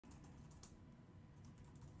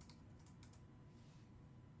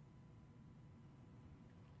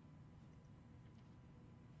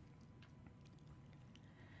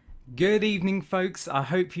Good evening, folks. I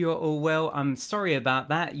hope you're all well. I'm sorry about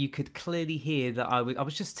that. You could clearly hear that I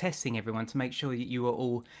was just testing everyone to make sure that you were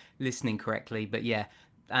all listening correctly. But yeah,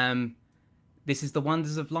 um, this is the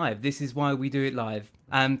wonders of live. This is why we do it live.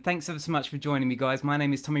 Thanks ever so much for joining me, guys. My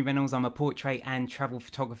name is Tommy Reynolds. I'm a portrait and travel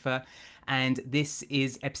photographer, and this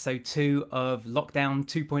is episode 2 of Lockdown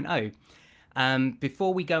 2.0.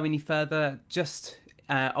 Before we go any further, just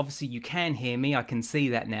obviously you can hear me. I can see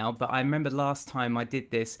that now. But I remember last time I did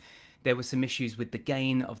this, there were some issues with the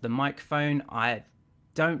gain of the microphone. I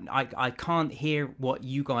can't hear what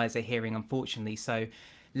you guys are hearing, unfortunately. So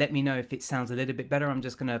let me know if it sounds a little bit better. I'm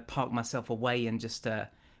just going to park myself away and just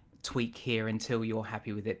tweak here until you're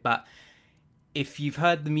happy with it. But if you've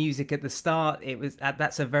heard the music at the start,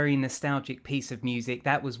 that's a very nostalgic piece of music.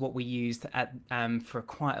 That was what we used at for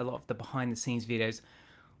quite a lot of the behind the scenes videos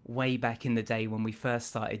way back in the day when we first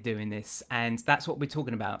started doing this, and that's what we're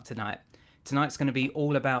talking about tonight. Tonight's going to be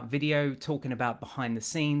all about video, talking about behind the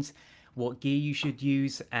scenes, what gear you should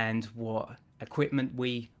use, and what equipment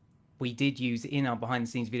we did use in our behind the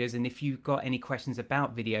scenes videos. And if you've got any questions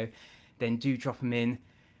about video, then do drop them in.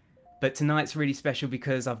 But tonight's really special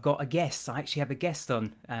because I've got a guest. I actually have a guest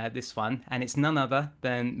on this one, and it's none other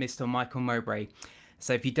than Mr. Michael Mowbray.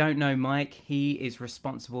 So if you don't know Mike, he is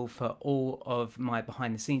responsible for all of my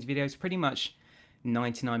behind the scenes videos. Pretty much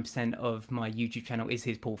 99% of my YouTube channel is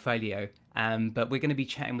his portfolio. But we're going to be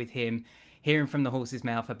chatting with him, hearing from the horse's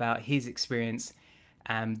mouth about his experience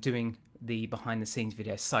doing the behind the scenes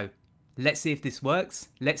videos. So let's see if this works.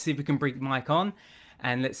 Let's see if we can bring Mike on.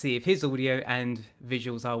 And let's see if his audio and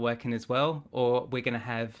visuals are working as well, or we're going to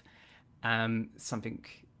have something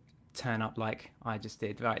turn up like I just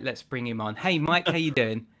did. Right, let's bring him on. Hey, Mike, how you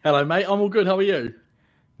doing? Hello, mate. I'm all good. How are you?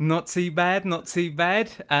 Not too bad, not too bad.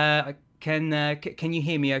 Can you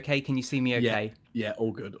hear me okay? Can you see me okay? Yeah,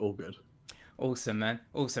 all good, all good. Awesome, man.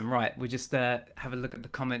 Awesome. Right, we'll just have a look at the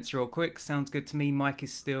comments real quick. Sounds good to me. Mike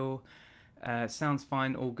is still... sounds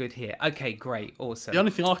fine, all good here. Okay, great, awesome. The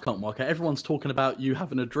only thing I can't work out, everyone's talking about you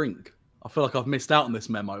having a drink. I feel like I've missed out on this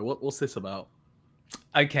memo. What's this about?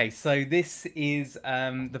 Okay, so this is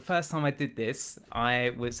the first time I did this.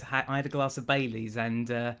 I had a glass of Bailey's, and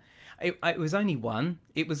it was only one.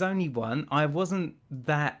 It was only one. I wasn't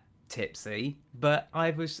that tipsy, but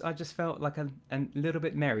I just felt like a little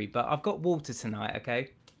bit merry. But I've got water tonight.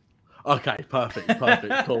 Okay. Okay, perfect.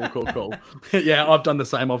 Cool. Yeah, I've done the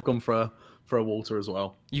same. I've gone for a water as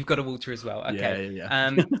well. You've got a water as well. Okay.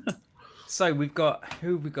 Yeah. So we've got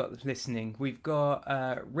we've got listening. We've got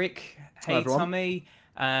Rick. Hey, Hi, Tommy.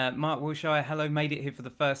 Mark Wilshire. Hello, made it here for the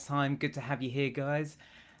first time. Good to have you here, guys.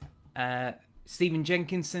 Stephen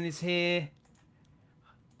Jenkinson is here.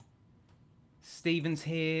 Stephen's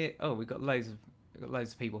here. Oh, we've got loads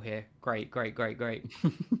of people here. Great.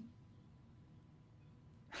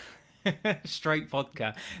 Straight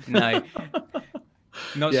vodka. No,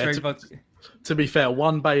 not straight vodka. To be fair,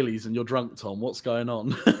 one Bailey's and you're drunk, Tom. What's going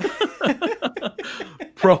on?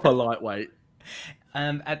 Proper lightweight.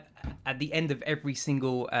 At the end of every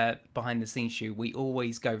single behind the scenes shoot, we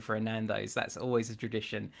always go for a Nando's. That's always a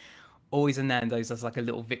tradition. Always a Nando's as like a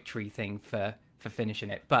little victory thing for finishing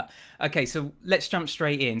it. But okay, so let's jump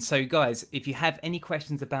straight in. So guys, if you have any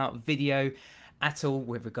questions about video at all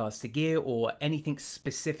with regards to gear or anything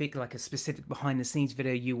specific, like a specific behind the scenes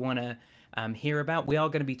video you want to hear about, we are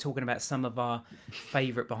going to be talking about some of our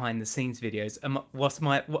favorite behind the scenes videos. What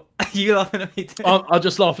are you laughing at me too? I'm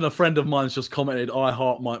just laughing. A friend of mine's just commented, "I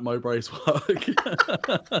heart Mike Mowbray's work."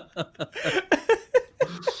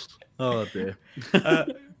 Oh dear.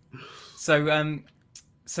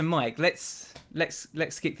 So Mike, let's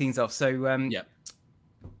kick things off. So yeah.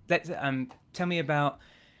 Let's tell me about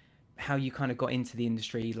how you kind of got into the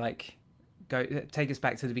industry. Like, take us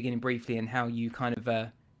back to the beginning briefly, and how you kind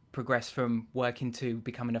of progressed from working to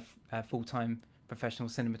becoming a full-time professional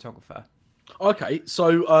cinematographer. Okay,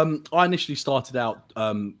 so I initially started out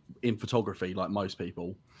in photography, like most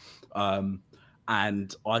people,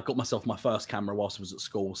 and I got myself my first camera whilst I was at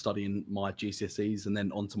school studying my GCSEs and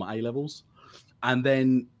then onto my A-levels. And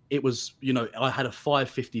then it was, I had a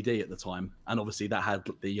 550D at the time, and obviously that had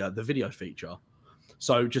the video feature.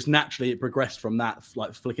 So just naturally it progressed from that,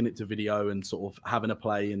 like flicking it to video and sort of having a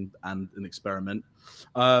play and an experiment.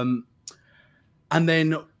 And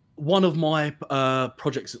then one of my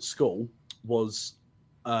projects at school was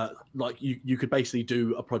like you could basically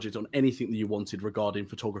do a project on anything that you wanted regarding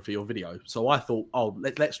photography or video. So I thought, oh,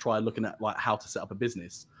 let's try looking at like how to set up a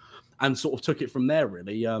business, and sort of took it from there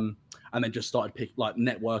really. And then just started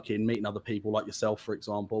networking, meeting other people like yourself, for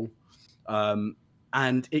example.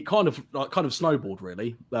 And it kind of snowballed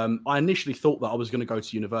really. I initially thought that I was going to go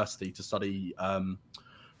to university to study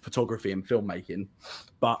photography and filmmaking,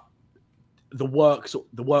 but the work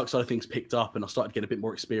side of things picked up, and I started getting a bit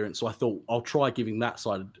more experience. So I thought I'll try giving that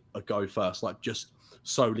side a go first, like just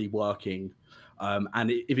solely working.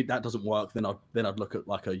 And if that doesn't work, then I'd look at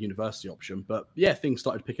like a university option. But yeah, things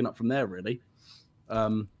started picking up from there, really.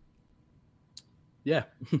 Yeah.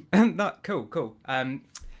 No, cool.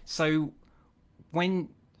 So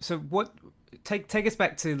what? Take us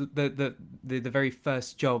back to the very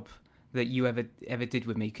first job that you ever did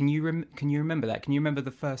with me. Can you remember that? Can you remember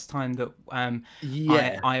the first time that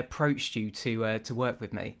I approached you to work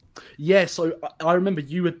with me? Yeah, so I remember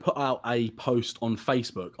you had put out a post on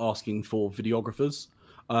Facebook asking for videographers.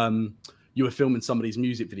 You were filming somebody's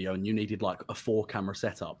music video and you needed like a 4-camera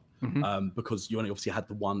setup, because you only obviously had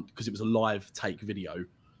the one, because it was a live take video.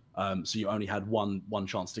 So you only had one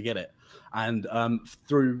chance to get it. And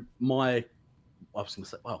through my, I was going to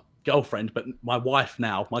say, well, girlfriend, but my wife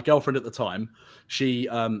now, my girlfriend at the time, she,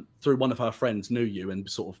 through one of her friends, knew you, and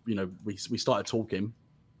sort of, we started talking.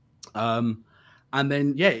 And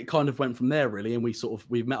then, yeah, it kind of went from there, really. And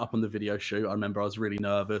we met up on the video shoot. I remember I was really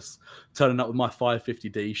nervous, turning up with my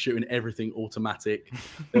 550D, shooting everything automatic.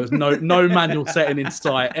 There was no manual setting in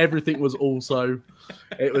sight. Everything was also,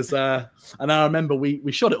 it was, and I remember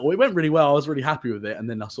we shot it all. It went really well. I was really happy with it. And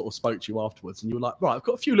then I sort of spoke to you afterwards, and you were like, right, I've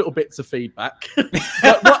got a few little bits of feedback.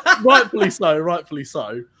 Rightfully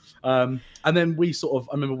so. And then I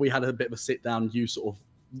remember we had a bit of a sit down. You sort of,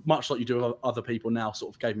 much like you do with other people now,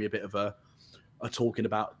 sort of gave me a bit of a talking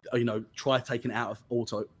about, try taking it out of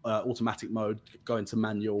automatic mode, go into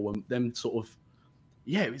manual, and then sort of,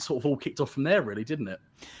 yeah, it sort of all kicked off from there, really, didn't it?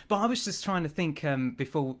 But I was just trying to think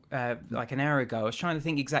before, like an hour ago, I was trying to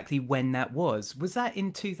think exactly when that was. Was that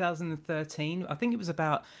in 2013? I think it was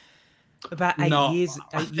about 8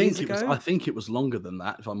 years ago. I think it was longer than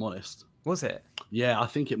that, if I'm honest. Was it? Yeah, I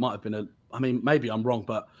think it might have been I mean, maybe I'm wrong,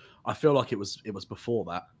 but I feel like it was before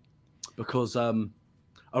that, because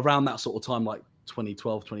around that sort of time, like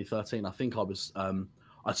 2012, 2013, I think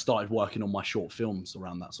I started working on my short films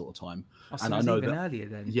around that sort of time. Oh, so and I know even that earlier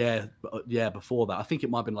then. Yeah, before that, I think it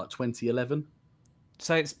might have been like 2011.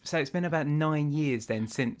 So it's been about 9 years then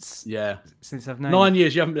since I've known 9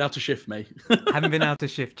 years. You haven't been able to shift me. Haven't been able to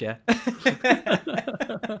shift you.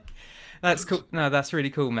 That's cool. No, that's really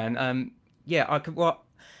cool, man. Yeah, I could. What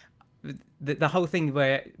the whole thing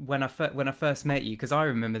where when I first met you, because I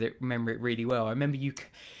remember it really well. I remember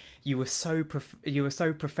you were so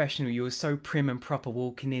professional. You were so prim and proper,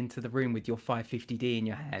 walking into the room with your 550D in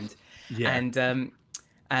your hand. Yeah.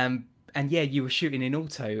 And yeah, you were shooting in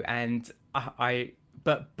auto, and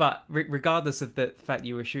but regardless of the fact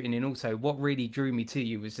you were shooting in auto, what really drew me to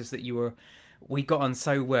you was just that we got on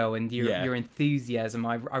so well, and your enthusiasm.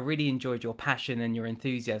 I really enjoyed your passion and your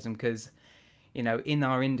enthusiasm, because in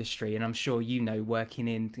our industry, and I'm sure working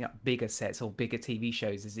in bigger sets or bigger TV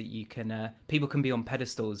shows, is that you can people can be on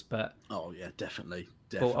pedestals, but oh yeah, definitely.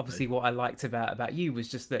 But obviously, what I liked about you was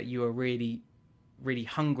just that you were really, really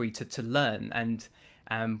hungry to learn, and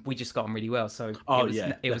we just got on really well. So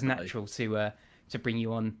it was natural to bring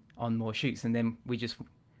you on more shoots, and then we just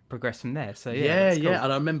progressed from there. So yeah, cool.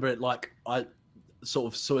 And I remember it like so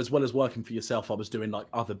as well as working for yourself, I was doing like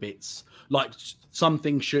other bits, like some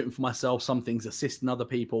things shooting for myself, some things assisting other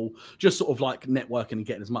people, just sort of like networking and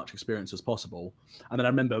getting as much experience as possible. And then I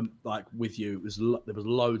remember like with you, there was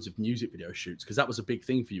loads of music video shoots, because that was a big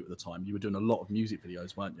thing for you at the time. You were doing a lot of music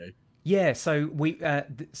videos, weren't you? Yeah, so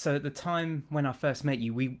so at the time when I first met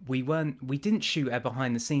you, we didn't shoot a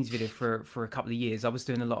behind the scenes video for a couple of years. I was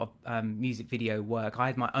doing a lot of music video work. I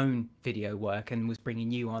had my own video work and was bringing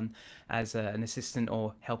you on as an assistant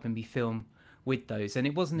or helping me film with those. And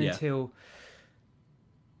it wasn't until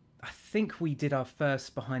I think we did our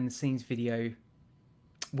first behind the scenes video,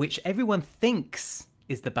 which everyone thinks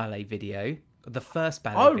is the ballet video, the first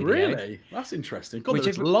ballet video. Oh, really? That's interesting. God,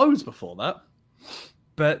 there's loads before that.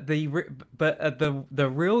 But the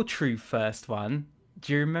real true first one,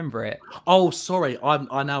 do you remember it? Oh, sorry, I'm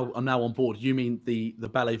now on board. You mean the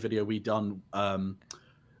ballet video we done?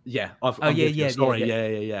 Yeah. Sorry,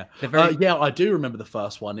 yeah. Yeah, I do remember the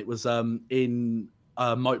first one. It was in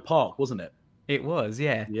Moat Park, wasn't it? It was,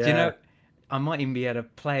 yeah. Do you know? I might even be able to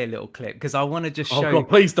play a little clip, because I want to just show. Oh God,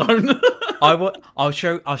 please don't. I'll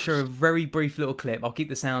show a very brief little clip. I'll keep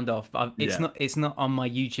the sound off. It's not on my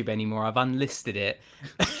YouTube anymore. I've unlisted it.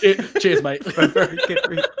 Cheers, mate. Very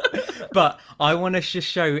good. But I want to just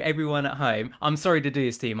show everyone at home. I'm sorry to do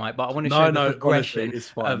this to you, Mike, but I want to show the progression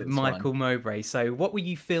of Michael Mowbray. So, what were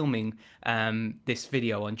you filming this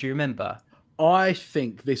video on? Do you remember? I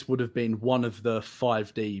think this would have been one of the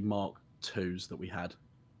 5D Mark IIs that we had.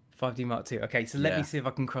 5D Mark II. Okay, so let me Yeah. see if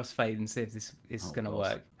I can crossfade and see if this is Oh going to God.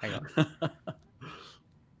 work. Hang on.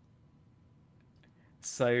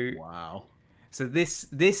 So, Wow. so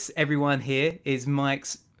this everyone here is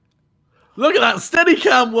Mike's. Look at that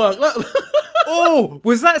Steadicam work. Look. Oh,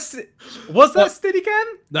 was that Steadicam?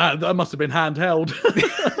 That must have been handheld.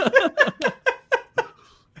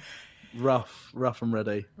 rough and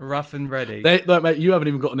ready. Rough and ready. Look, mate, you haven't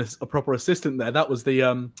even got a proper assistant there. That was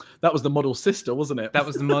the model's sister, wasn't it? That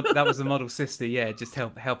was the model sister. Yeah, just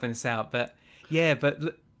helping us out. But yeah, but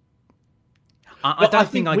I don't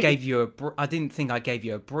think I gave you a. I didn't think I gave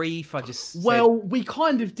you a brief. I just well, we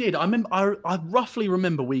kind of did. I remember. I roughly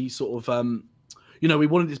remember we sort of we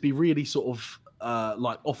wanted it to be really sort of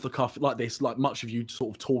like off the cuff like this, like much of you sort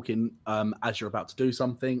of talking as you're about to do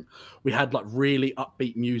something. We had like really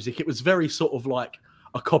upbeat music. It was very sort of like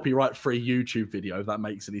a copyright free YouTube video, if that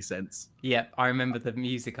makes any sense. Yeah, I remember the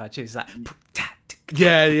music I chose. Like,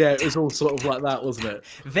 yeah, it was all sort of like that, wasn't it?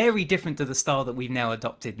 Very different to the style that we've now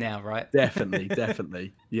adopted now, right?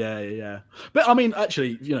 Definitely. Yeah. But I mean,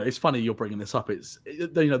 actually, it's funny you're bringing this up. It's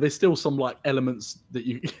there's still some like elements that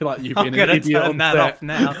you like. You've been an idiot on that off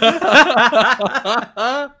now.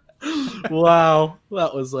 Wow,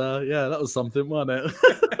 that was something, wasn't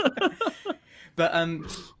it?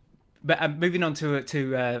 But moving on to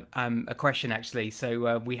a question actually.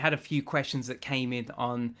 So we had a few questions that came in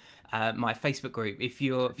on my Facebook group. If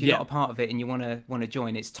you're not a part of it and you want to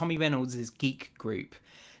join, it's Tommy Reynolds' Geek Group.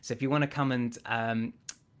 So if you want to come and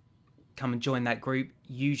join that group,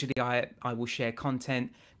 usually I will share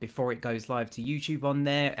content before it goes live to YouTube on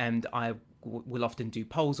there, and I will often do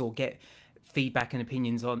polls or get feedback and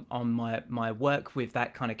opinions on my work with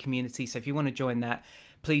that kind of community. So if you want to join that,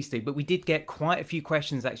 please do. But we did get quite a few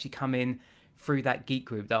questions actually come in through that geek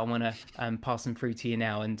group that I want to pass them through to you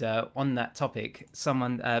now. And on that topic,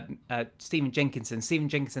 someone, Stephen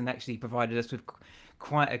Jenkinson actually provided us with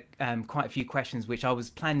quite a few questions, which I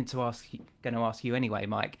was planning to going to ask you anyway,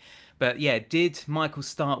 Mike. But yeah, did Michael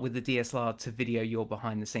start with the DSLR to video your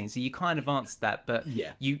behind the scenes? So you kind of answered that, but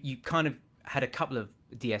yeah, you kind of had a couple of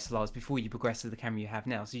DSLRs before you progressed to the camera you have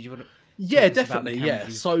now. So you want to Yeah, definitely. Yeah.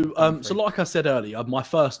 So like I said earlier, my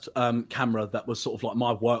first camera that was sort of like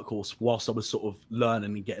my workhorse whilst I was sort of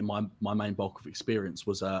learning and getting my main bulk of experience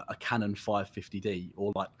was a Canon 550D,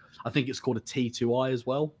 or like I think it's called a T2i as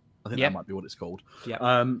well. I think that might be what it's called.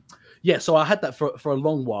 Yeah. So I had that for a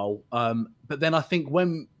long while. But then I think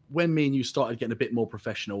when me and you started getting a bit more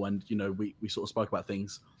professional and we sort of spoke about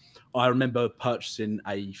things, I remember purchasing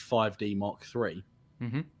a 5D Mark III.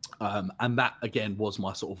 Mm-hmm. And that again was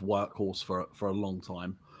my sort of workhorse for a long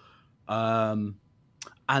time.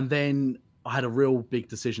 And then I had a real big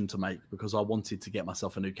decision to make because I wanted to get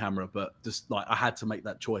myself a new camera, but just like I had to make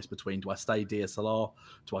that choice between, do I stay DSLR,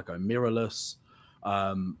 do I go mirrorless,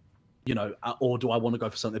 or do I want to go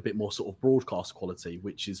for something a bit more sort of broadcast quality,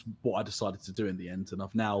 which is what I decided to do in the end. And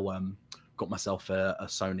I've now got myself a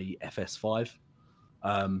Sony FS5.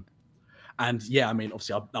 And yeah, I mean,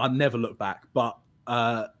 obviously I never look back, but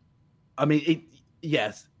I mean,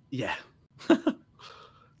 yes. It's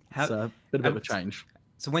a bit of a change.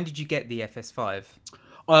 So when did you get the FS5?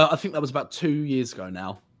 I think that was about 2 years ago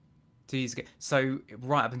now. 2 years ago. So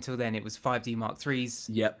right up until then, it was 5D Mark IIIs.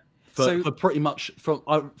 Yep. For pretty much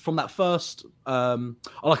from that first,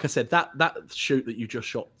 like I said, that shoot that you just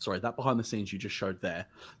shot, that behind the scenes you just showed there,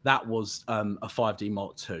 that was a 5D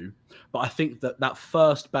Mark II. But I think that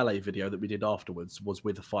first ballet video that we did afterwards was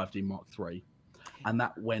with a 5D Mark III. And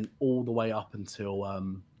that went all the way up until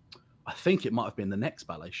I think it might have been the next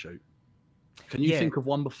ballet shoot. Can you think of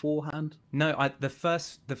one beforehand? No, the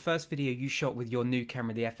first video you shot with your new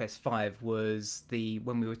camera, the FS5, was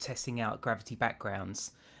when we were testing out gravity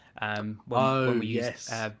backgrounds. When we used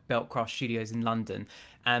Beltcraft Studios in London,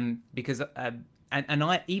 because and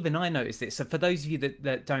I noticed it. So for those of you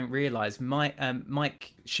that don't realise,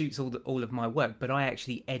 Mike shoots all of my work, but I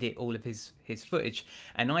actually edit all of his footage,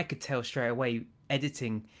 and I could tell straight away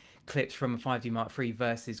editing clips from a 5D Mark III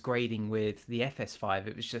versus grading with the FS5.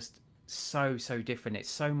 It was just so different.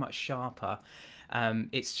 It's so much sharper.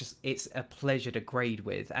 It's a pleasure to grade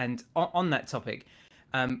with. And on that topic,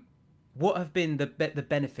 what have been the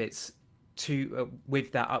benefits to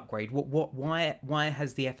with that upgrade? Why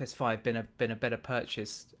has the FS5 been a better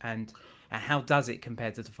purchase, and how does it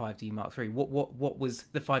compare to the 5D Mark III? What was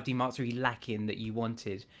the 5D Mark III lacking that you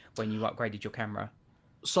wanted when you upgraded your camera?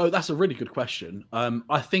 So that's a really good question.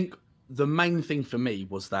 I think the main thing for me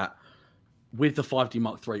was that with the 5D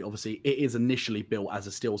Mark III, obviously it is initially built as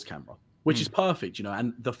a stills camera, which is perfect,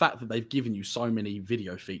 and the fact that they've given you so many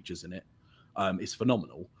video features in it is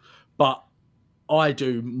phenomenal. But I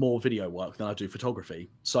do more video work than I do photography.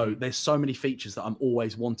 So there's so many features that I'm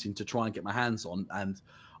always wanting to try and get my hands on. And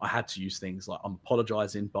I had to use things like, I'm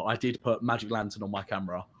apologizing, but I did put Magic Lantern on my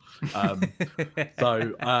camera. And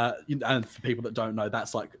for people that don't know,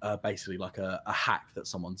 that's like basically like a hack that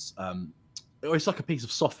someone's, it's like a piece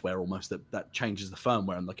of software almost that changes the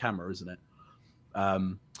firmware on the camera, isn't it?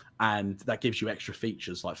 And that gives you extra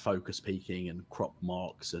features like focus peaking and crop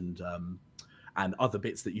marks and other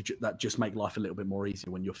bits that just make life a little bit more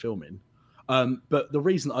easier when you're filming. But the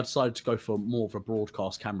reason that I decided to go for more of a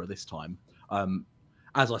broadcast camera this time,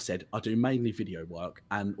 as I said, I do mainly video work,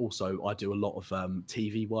 and also I do a lot of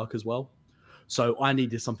TV work as well. So I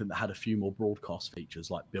needed something that had a few more broadcast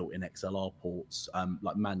features, like built-in XLR ports,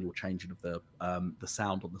 like manual changing of the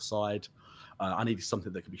sound on the side. I needed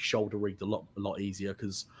something that could be shoulder rigged a lot easier,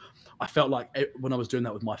 because I felt like when I was doing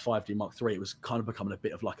that with my 5D Mark III, it was kind of becoming a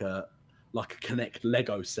bit of like a Connect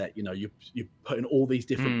Lego set. You know, you're putting all these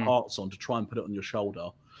different parts on to try and put it on your shoulder.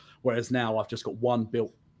 Whereas now I've just got one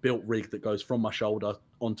built rig that goes from my shoulder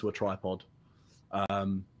onto a tripod.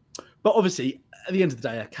 But obviously, at the end of the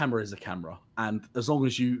day, a camera is a camera, and as long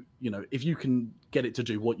as you know, if you can get it to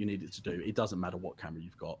do what you need it to do, it doesn't matter what camera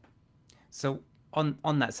you've got. So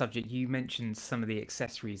on that subject, you mentioned some of the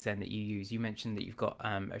accessories then that you use. You mentioned that you've got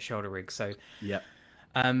a shoulder rig. So yeah,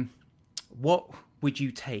 what would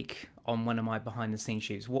you take on one of my behind the scenes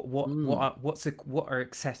shoots? What are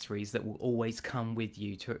accessories that will always come with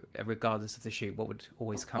you regardless of the shoot? What would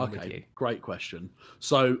always come with you? Great question.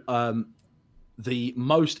 So the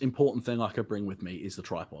most important thing I could bring with me is the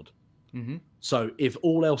tripod. So if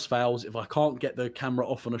all else fails, if I can't get the camera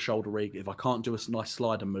off on a shoulder rig, if I can't do a nice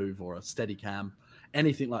slider move or a steady cam,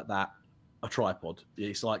 anything like that, a tripod.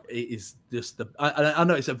 It's like, it is just I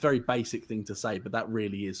know it's a very basic thing to say, but that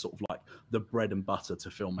really is sort of like the bread and butter to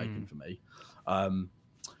filmmaking for me.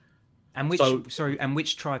 And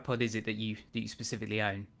which tripod is it that you specifically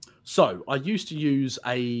own? So I used to use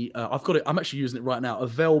I've got it. I'm actually using it right now. A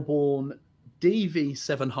Velborn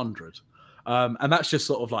DV700, and that's just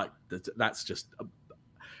sort of like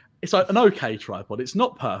it's like an okay tripod. It's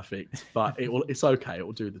not perfect, but it's okay. It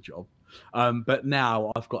will do the job. But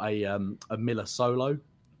now I've got a Miller Solo.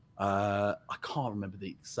 I can't remember the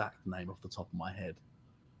exact name off the top of my head.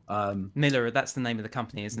 Miller, that's the name of the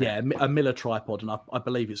company, isn't it? Yeah, a Miller tripod, and I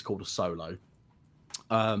believe it's called a Solo.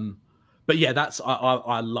 But yeah,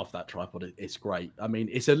 I love that tripod. It's great. I mean,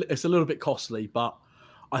 it's a little bit costly, but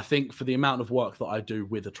I think for the amount of work that I do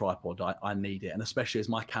with a tripod, I need it, and especially as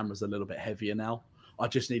my camera's a little bit heavier now, I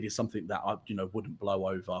just needed something that I wouldn't blow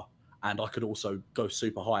over, and I could also go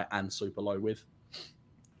super high and super low with.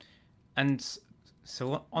 And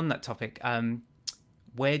so on that topic,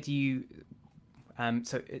 where do you how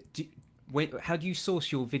do you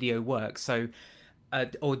source your video work? So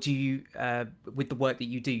or do you with the work that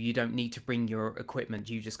you do, you don't need to bring your equipment,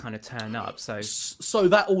 you just kind of turn up? So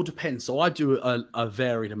that all depends. So I do a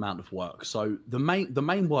varied amount of work. So the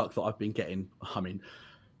main work that I've been getting, I mean,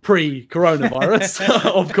 pre-coronavirus,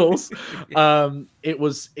 of course, it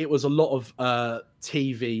was a lot of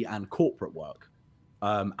TV and corporate work.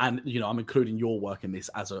 And I'm including your work in this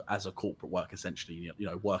as a corporate work, essentially,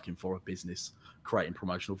 working for a business, creating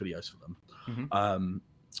promotional videos for them.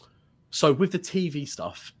 So with the TV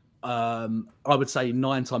stuff, I would say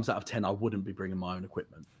 9 times out of 10, I wouldn't be bringing my own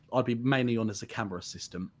equipment. I'd be mainly on as a camera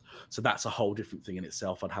assistant. So that's a whole different thing in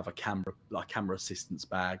itself. I'd have a camera assistance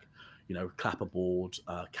bag, clapper board,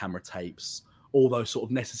 camera tapes, all those sort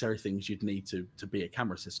of necessary things you'd need to be a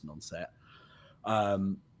camera assistant on set.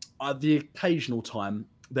 The occasional time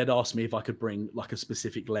they'd ask me if I could bring like a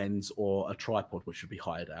specific lens or a tripod, which would be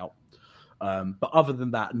hired out. But other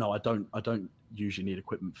than that, no, I don't usually need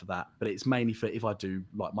equipment for that. But it's mainly for if I do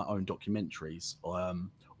like my own documentaries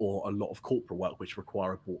or a lot of corporate work which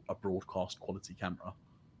require a broadcast quality camera.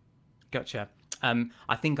 Gotcha.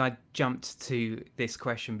 I think I jumped to this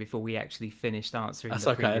question before we actually finished answering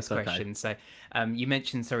the previous question. So you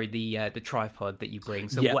mentioned, the tripod that you bring.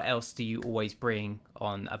 So what else do you always bring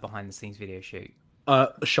on a behind the scenes video shoot? A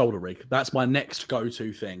shoulder rig. That's my next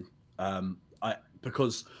go-to thing.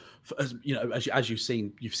 Because as you've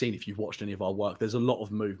seen if you've watched any of our work, there's a lot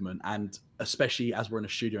of movement, and especially as we're in a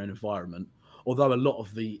studio environment, although a lot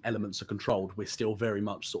of the elements are controlled, we're still very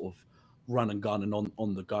much sort of run and gun and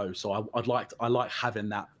on the go. So I like having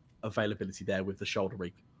that availability there with the shoulder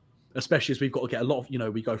rig, especially as we've got to get a lot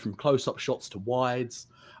of, we go from close-up shots to wides.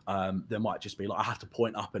 There might just be like I have to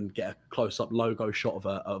point up and get a close-up logo shot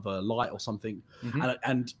of a light or something.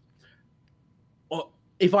 And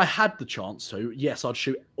if I had the chance to, yes, I'd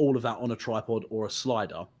shoot all of that on a tripod or a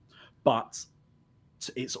slider. But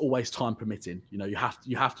it's always time permitting. You know, you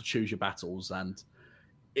have to choose your battles, and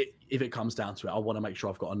if it comes down to it, I want to make sure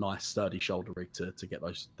I've got a nice sturdy shoulder rig to get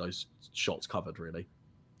those shots covered. Really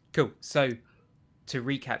Cool. So to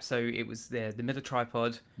recap, so it was the middle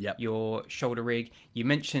tripod, Yep. your shoulder rig. You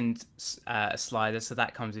mentioned a slider, so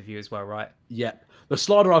that comes with you as well, right? Yep. The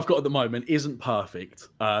slider I've got at the moment isn't perfect.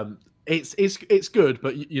 It's good,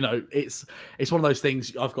 but you know, it's one of those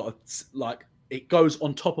things. I've got like it goes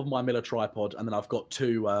on top of my Miller tripod, and then I've got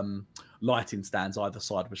two lighting stands either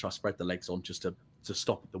side, which I spread the legs on just to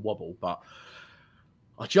stop the wobble. But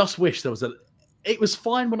I just wish there was a. It was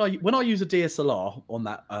fine when I use a DSLR on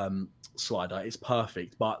that slider. It's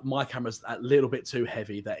perfect, but my camera's a little bit too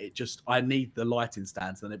heavy that I need the lighting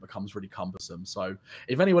stands, then it becomes really cumbersome. So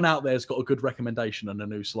if anyone out there's got a good recommendation on a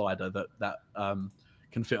new slider that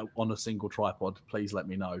can fit on a single tripod, please let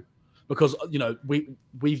me know. Because you know we've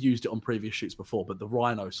used it on previous shoots before, but the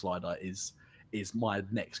Rhino slider is my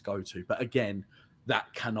next go-to. But again,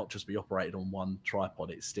 that cannot just be operated on one tripod.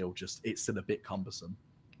 It's still a bit cumbersome.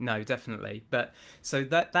 No, definitely. But so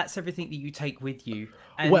that's everything that you take with you.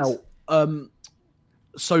 And Well,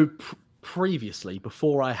 so previously,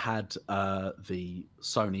 before I had the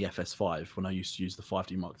Sony FS5, when I used to use the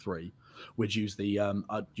 5D Mark III, we'd use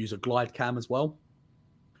I'd use a glide cam as well.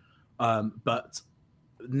 But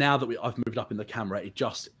now that I've moved up in the camera,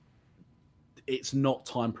 it's not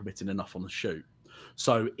time permitting enough on the shoot.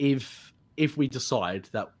 So if we decide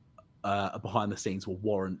that a behind the scenes will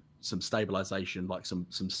warrant some stabilization, like some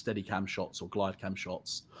steady cam shots or glide cam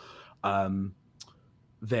shots,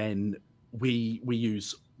 then we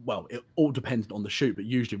use, well, it all dependent on the shoot, but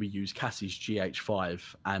usually we use Cassie's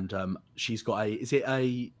GH5, and she's got it's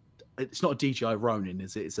not a DJI Ronin,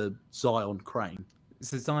 is it? It's a Zion crane.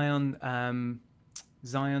 it's a Zion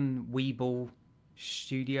Weeble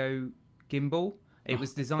Studio gimbal. It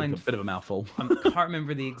was designed. A bit of a mouthful. I can't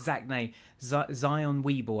remember the exact name. Zion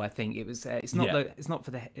Weeble, I think it was. It's not it's not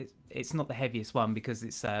the heaviest one because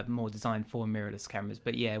it's more designed for mirrorless cameras.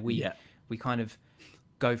 But yeah, we kind of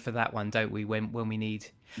go for that one, don't we? When we need.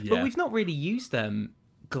 Yeah. But we've not really used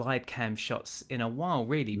glide cam shots in a while,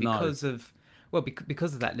 really, because of. Well,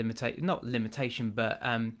 because of that limitation, but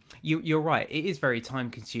you're right. It is very time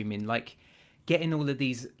consuming. Like getting all of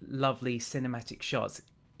these lovely cinematic shots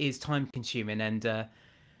is time consuming, and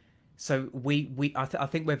so I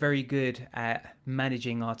think we're very good at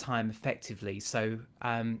managing our time effectively. So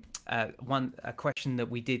a question that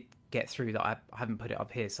we did get through that I haven't put it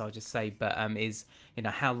up here, so I'll just say, but is, you know,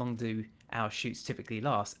 how long do our shoots typically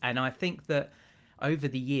last? And I think that over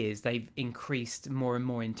the years they've increased more and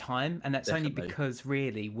more in time, and that's Definitely. Only because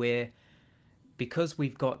really because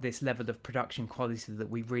we've got this level of production quality that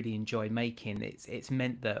we really enjoy making. It's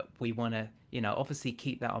meant that we want to, you know, obviously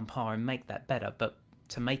keep that on par and make that better, but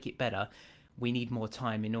to make it better we need more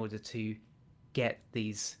time in order to get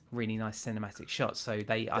these really nice cinematic shots. So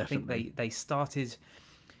I think they started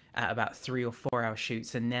at about 3 or 4 hour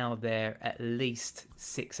shoots, and now they're at least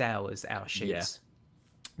 6 hours our shoots. Yeah.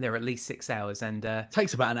 They're at least 6 hours, and it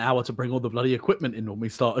takes about an hour to bring all the bloody equipment in when we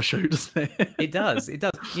start a shoot, doesn't it? It does.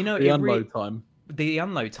 You know, the unload time. The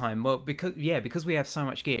unload time. Well, because we have so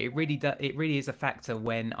much gear, it really is a factor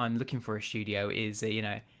when I'm looking for a studio. Is you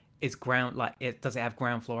know, is ground does it have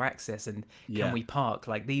ground floor access, and can we park?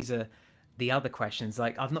 Like these are the other questions.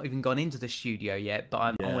 Like I've not even gone into the studio yet, but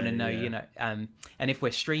I want to know, you know, and if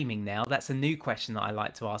we're streaming now, that's a new question that I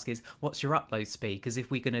like to ask is, what's your upload speed? Because if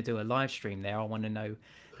we're going to do a live stream there, I want to know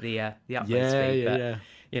the upload speed. But,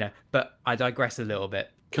 you know, but I digress a little bit.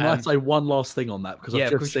 Can I say one last thing on that? Because I've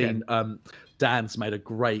just seen Dan's made a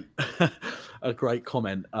great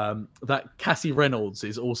comment that Cassie Reynolds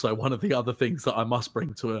is also one of the other things that I must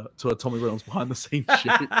bring to a Tommy Reynolds behind the scenes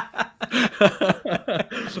shoot.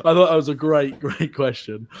 I thought that was a great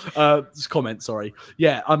question. Comment, sorry.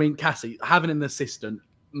 Yeah, I mean, Cassie, having an assistant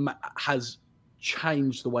has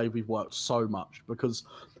changed the way we've worked so much, because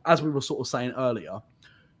as we were sort of saying earlier,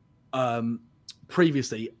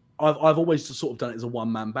 previously I've always just sort of done it as a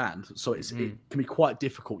one-man band, so it can be quite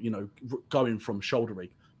difficult, you know, going from shoulder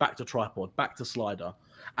rig back to tripod back to slider,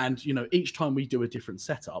 and you know, each time we do a different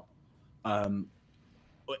setup,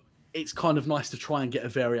 it's kind of nice to try and get a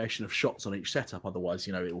variation of shots on each setup. Otherwise,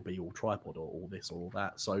 you know, it will be all tripod or all this or all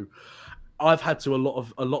that. So I've had to a lot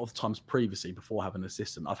of times previously, before having an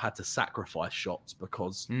assistant, I've had to sacrifice shots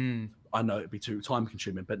because I know it'd be too time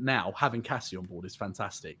consuming. But now having Cassie on board is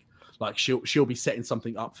fantastic. Like she'll be setting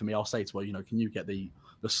something up for me. I'll say to her, you know, can you get the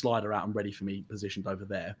slider out and ready for me, positioned over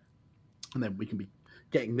there, and then we can be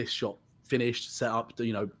getting this shot finished, set up,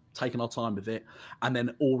 you know, taken our time with it, and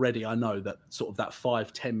then already I know that sort of that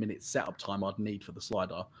 5-10 minute setup time I'd need for the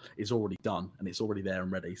slider is already done, and it's already there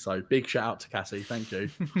and ready. So big shout out to Cassie, thank you.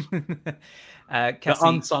 The Cassie,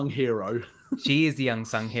 unsung hero. she is the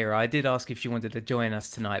unsung hero. I did ask if she wanted to join us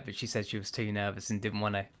tonight, but she said she was too nervous and didn't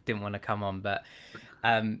want to come on.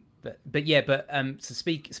 So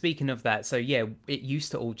speaking of that, so yeah, it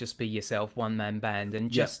used to all just be yourself, one man band,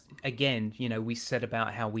 and just again, we said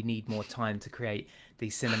about how we need more time to create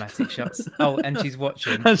these cinematic shots. Oh, and she's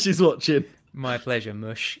watching. And she's watching. My pleasure,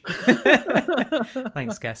 mush.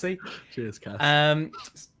 Thanks, Cassie. Cheers, Cass.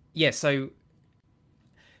 Yeah, so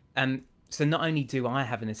not only do I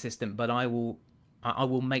have an assistant, but I will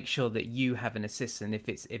make sure that you have an assistant. If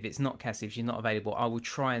it's not Cassie, if she's not available, I will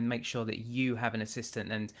try and make sure that you have an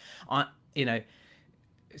assistant. And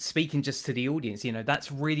speaking just to the audience,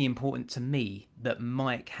 that's really important to me, that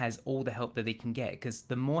Mike has all the help that he can get, because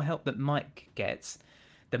the more help that Mike gets,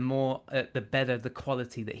 the better the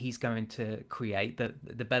quality that he's going to create,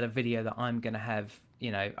 the better video that I'm going to have,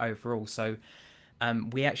 overall. So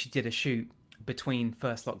we actually did a shoot between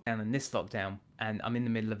first lockdown and this lockdown, and I'm in the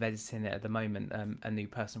middle of editing it at the moment, a new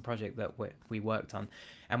personal project that we worked on,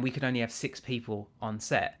 and we could only have 6 people on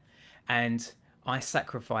set, and I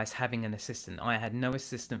sacrificed having an assistant. I had no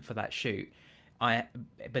assistant for that shoot,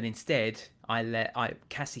 but instead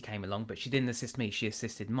Cassie came along, but she didn't assist me, she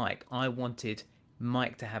assisted Mike. I wanted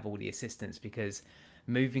Mike to have all the assistants, because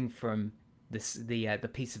moving from the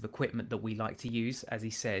piece of equipment that we like to use, as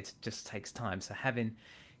he said, just takes time. So having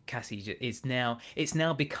Cassie it's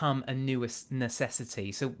now become a newest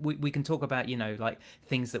necessity. So we can talk about like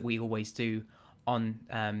things that we always do on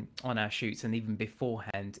our shoots and even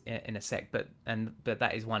beforehand in a sec, but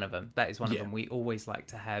that is one of them. Of them. We always like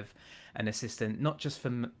to have an assistant, not just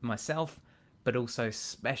for myself, but also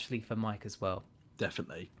especially for Mike as well.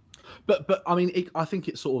 Definitely. But I mean, I think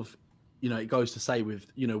it's sort of, it goes to say with,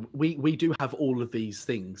 we do have all of these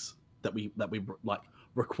things that we like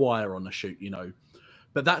require on a shoot,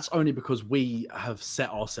 but that's only because we have set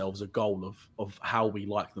ourselves a goal of how we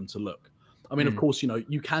like them to look. I mean, of course,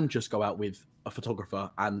 you can just go out with a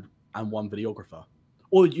photographer and one videographer,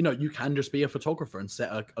 or, you can just be a photographer and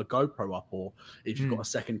set a GoPro up, or if you've got a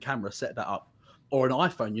second camera, set that up, or an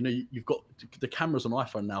iPhone, you've got the cameras on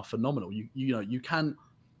iPhone now, phenomenal. You can,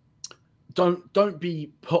 don't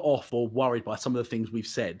be put off or worried by some of the things we've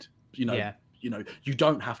said. You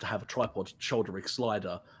don't have to have a tripod, shoulder rig,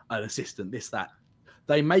 slider, an assistant, this, that.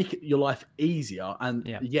 They make your life easier, and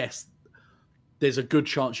yes, there's a good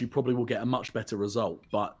chance you probably will get a much better result,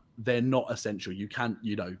 but they're not essential. You can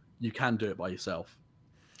do it by yourself.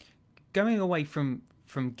 Going away from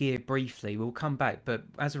gear briefly, we'll come back, but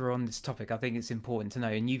as we're on this topic, I think it's important to know,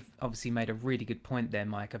 and you've obviously made a really good point there,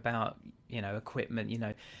 Mike, about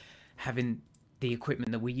equipment, having the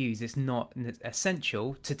equipment that we use is not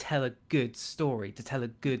essential to tell a good story, to tell a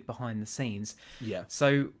good behind the scenes. Yeah.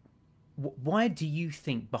 So why do you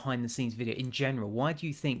think behind the scenes video in general, why do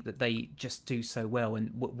you think that they just do so well?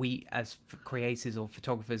 And what we as creators or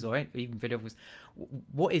photographers or even videographers,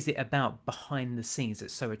 what is it about behind the scenes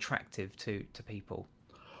that's so attractive to people?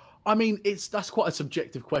 I mean, that's quite a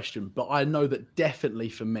subjective question, but I know that definitely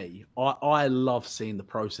for me, I love seeing the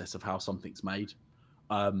process of how something's made.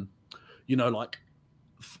 Like,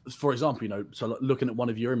 for example, so looking at one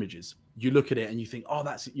of your images, you look at it and you think, oh,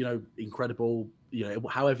 that's, incredible,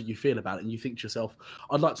 however you feel about it. And you think to yourself,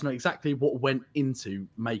 I'd like to know exactly what went into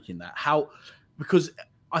making that. Because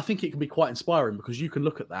I think it can be quite inspiring, because you can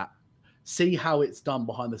look at that, see how it's done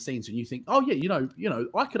behind the scenes, and you think, oh yeah,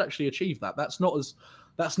 I could actually achieve that. That's not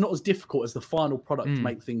as difficult as the final product to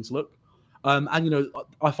make things look. And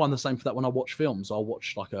I find the same for that when I watch films. I'll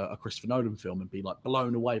watch like a Christopher Nolan film and be like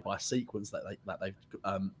blown away by a sequence that they've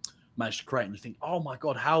managed to create, and you think, oh my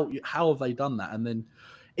god, how have they done that? And then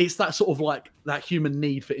it's that sort of like that human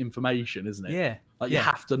need for information, isn't it? Yeah. Like you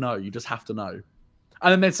have to know. You just have to know.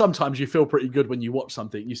 And then sometimes you feel pretty good when you watch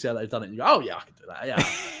something, you see how they've done it, and you go, oh yeah, I can do that. Yeah.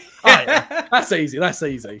 Oh yeah, that's easy. That's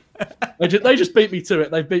easy. They just beat me to it.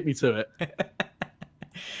 They've beat me to it.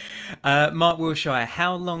 Mark Wilshire,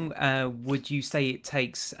 how long would you say it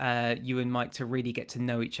takes you and Mike to really get to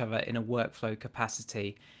know each other in a workflow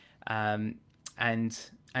capacity, and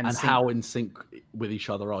how in sync with each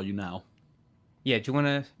other are you now? Yeah, do you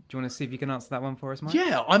want to see if you can answer that one for us, Mike?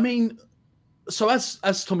 Yeah, I mean, so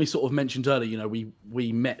as Tommy sort of mentioned earlier,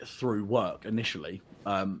 we met through work initially,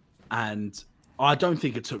 and I don't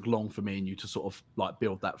think it took long for me and you to sort of like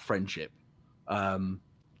build that friendship. And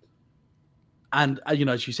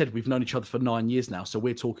as you said, we've known each other for 9 years now, so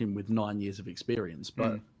we're talking with 9 years of experience.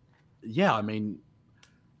 But yeah, I mean,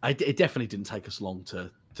 it definitely didn't take us long to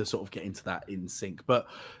to sort of get into that in sync. But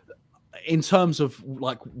in terms of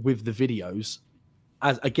like with the videos,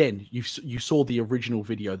 as again, you saw the original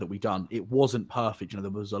video that we done. It wasn't perfect. You know,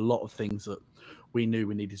 there was a lot of things that we knew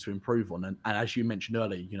we needed to improve on. And as you mentioned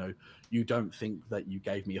earlier, you know, you don't think that you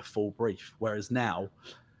gave me a full brief. Whereas now,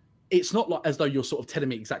 it's not like as though you're sort of telling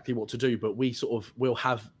me exactly what to do, but we'll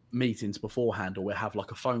have meetings beforehand, or we'll have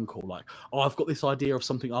like a phone call, like, oh, I've got this idea of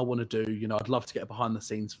something I want to do. You know, I'd love to get behind the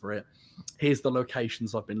scenes for it. Here's the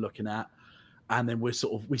locations I've been looking at. And then we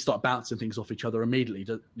start bouncing things off each other immediately.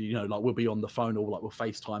 You know, like we'll be on the phone, or like we'll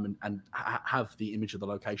FaceTime and have the image of the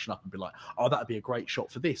location up and be like, oh, that'd be a great shot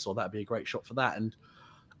for this, or that'd be a great shot for that. And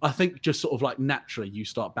I think just sort of like naturally you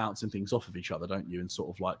start bouncing things off of each other, don't you? And sort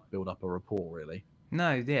of like build up a rapport, really.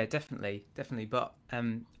 No, yeah, definitely. But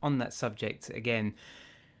on that subject again,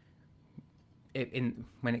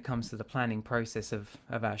 when it comes to the planning process of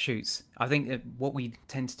our shoots, I think what we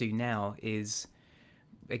tend to do now is,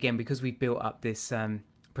 again, because we've built up this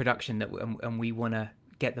production and we want to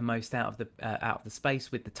get the most out of the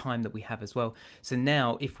space with the time that we have as well. So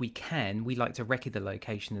now, if we can, we like to recce the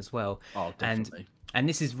location as well. Oh, definitely. And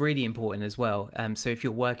this is really important as well. So if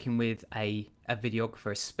you're working with a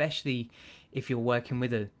videographer, especially if you're working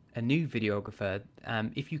with a new videographer,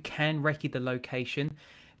 if you can recce the location,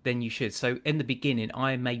 then you should. So in the beginning,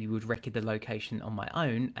 I maybe would recce the location on my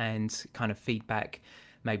own and kind of feedback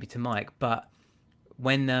maybe to Mike. But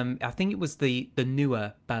when I think it was the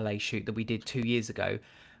newer ballet shoot that we did 2 years ago,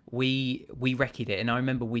 we recce'd it, and I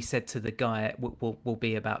remember we said to the guy, "We'll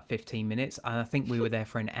be about 15 minutes." And I think we were there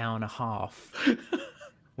for an hour and a half.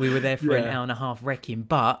 We were there for an hour and a half wrecking,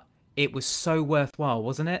 but it was so worthwhile,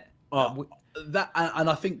 wasn't it? That, and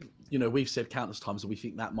I think, you know, we've said countless times that we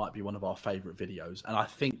think that might be one of our favorite videos, and I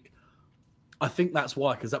think that's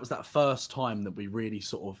why, because that was that first time that we really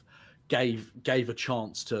sort of gave a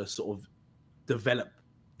chance to sort of develop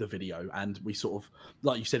the video. And we sort of,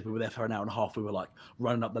 like you said, we were there for an hour and a half. We were like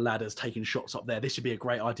running up the ladders, taking shots up there. This would be a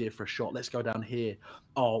great idea for a shot. Let's go down here.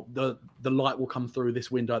 Oh, the light will come through this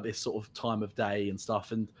window at this sort of time of day and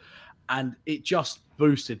stuff. And it just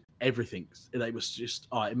boosted everything. It was just,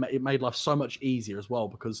 it made life so much easier as well,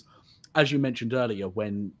 because as you mentioned earlier,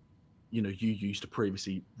 when, you know, you used to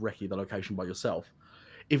previously recce the location by yourself,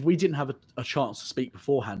 if we didn't have a chance to speak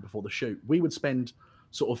beforehand, before the shoot, we would spend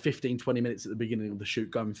sort of 15, 20 minutes at the beginning of the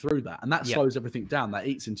shoot going through that. And that slows everything down. That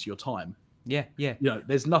eats into your time. Yeah. You know,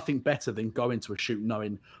 there's nothing better than going to a shoot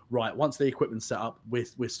knowing, right, once the equipment's set up,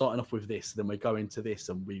 we're starting off with this, then we're going to this,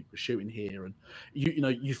 and we're shooting here. And, you know,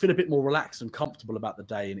 you feel a bit more relaxed and comfortable about the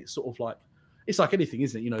day. And it's sort of like, it's like anything,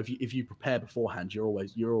 isn't it? You know, if you prepare beforehand, you're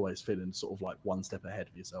always feeling sort of like one step ahead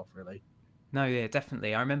of yourself, really. No, yeah,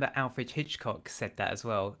 definitely. I remember Alfred Hitchcock said that as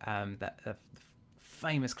well. That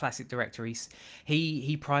famous classic director,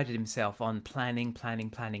 he prided himself on planning,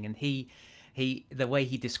 and he the way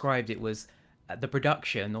he described it was the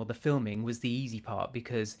production or the filming was the easy part,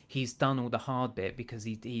 because he's done all the hard bit, because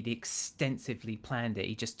he'd extensively planned it.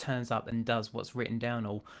 He just turns up and does what's written down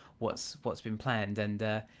or what's been planned.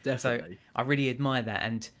 And so I really admire that.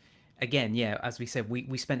 And again, yeah, as we said,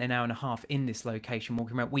 we spent an hour and a half in this location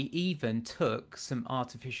walking around. We even took some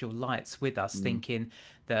artificial lights with us, thinking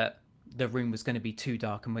that the room was going to be too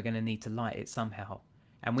dark and we're going to need to light it somehow.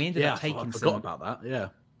 And we ended up taking I forgot about that. Yeah.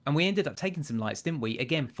 And we ended up taking some lights, didn't we?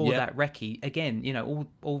 Again, for that recce. Again, you know,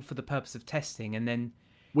 all for the purpose of testing. And then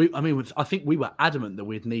I think we were adamant that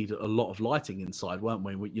we'd need a lot of lighting inside, weren't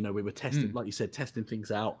we? You know, we were testing, like you said, testing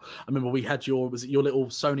things out. I remember we had was it your little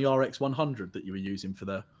Sony RX100 that you were using for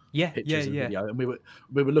the pictures and video? And we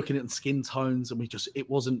were looking at the skin tones, and it just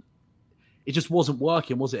wasn't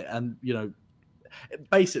working, was it? And, you know,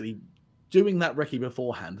 basically doing that recce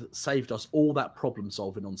beforehand saved us all that problem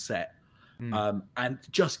solving on set. And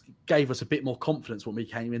just gave us a bit more confidence when we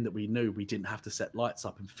came in, that we knew we didn't have to set lights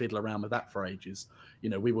up and fiddle around with that for ages. You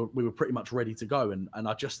know, we were pretty much ready to go. And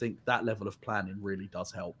I just think that level of planning really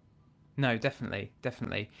does help. No, definitely.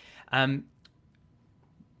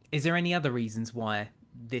 Is there any other reasons why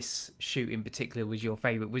this shoot in particular was your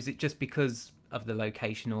favorite? Was it just because of the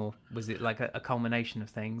location, or was it like a culmination of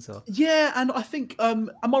things? Or yeah, and I think am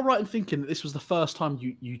I right in thinking that this was the first time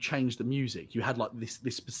you changed the music? You had like this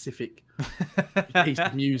specific piece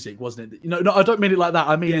of music, wasn't it? You know, no, I don't mean it like that.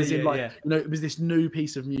 I mean, you know, it was this new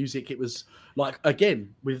piece of music. It was like,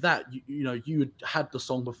 again, with that, you know, you had the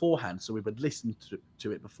song beforehand, so we would listen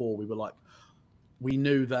to it before. We were like, we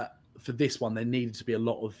knew that for this one there needed to be a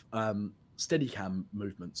lot of Steadicam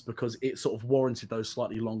movements, because it sort of warranted those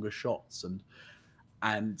slightly longer shots,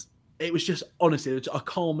 and it was just, honestly, it was a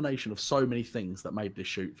culmination of so many things that made this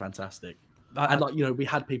shoot fantastic. And like, you know, we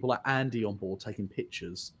had people like Andy on board taking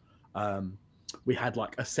pictures. we had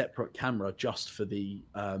like a separate camera just for the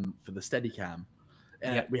Steadicam.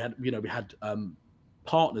 Yep. We had, we had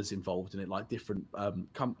partners involved in it, like different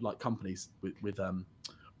companies with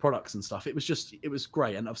products and stuff. It was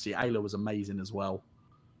great, and obviously Ayla was amazing as well.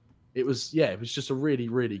 It was just a really,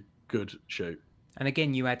 really good shoot. And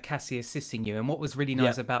again, you had Cassie assisting you. And what was really Yeah,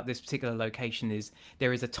 nice about this particular location is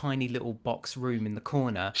there is a tiny little box room in the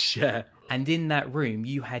corner. yeah, And in that room,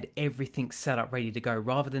 you had everything set up ready to go.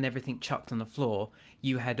 Rather than everything chucked on the floor,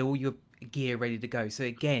 you had all your gear ready to go. So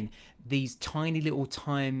again, these tiny little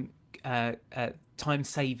time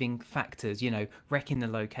saving factors, wrecking the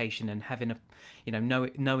location and having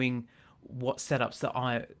knowing what setups that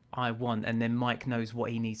I want, and then Mike knows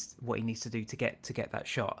what he needs to do to get that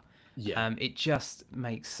shot. yeah, It just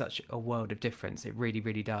makes such a world of difference. It really,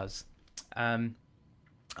 really does.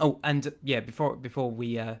 Oh, and yeah, before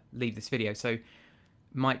we leave this video, so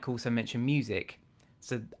Mike also mentioned music.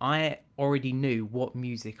 So I already knew what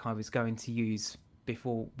music I was going to use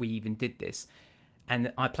before we even did this,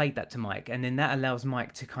 and I played that to Mike, and then that allows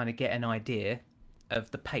Mike to kind of get an idea of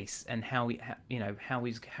the pace and how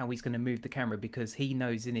he's going to move the camera, because he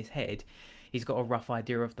knows in his head he's got a rough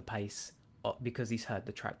idea of the pace because he's heard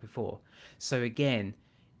the track before. So again,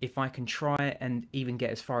 if I can try and even get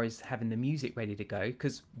as far as having the music ready to go,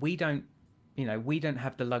 because we don't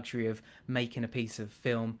have the luxury of making a piece of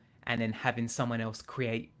film and then having someone else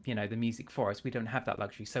create the music for us. We don't have that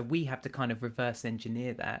luxury, so we have to kind of reverse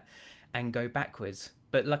engineer that and go backwards.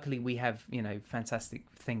 But luckily we have fantastic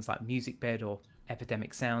things like Music Bed or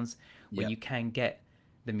Epidemic Sounds where yeah. you can get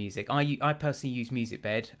the music. I personally use Music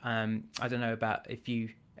Bed. I don't know about if you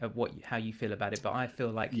how you feel about it, but I feel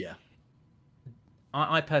like Yeah.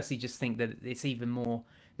 I personally just think that it's even more,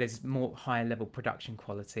 there's more higher level production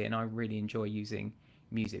quality, and I really enjoy using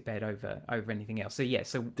Music Bed over anything else. So yeah,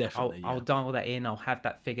 so Definitely, I'll dial that in. I'll have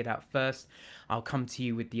that figured out first. I'll come to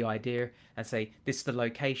you with the idea and say, this is the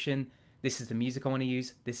location, this is the music I want to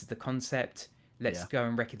use, this is the concept. Let's go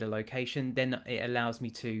and recce the location. Then it allows me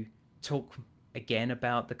to talk again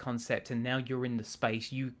about the concept, and now you're in the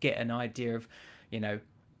space. You get an idea of,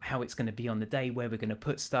 how it's going to be on the day, where we're going to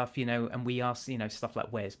put stuff, and we ask, stuff like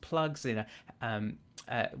where's plugs,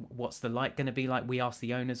 what's the light going to be like. We ask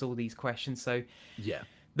the owners all these questions. So yeah,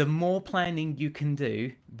 the more planning you can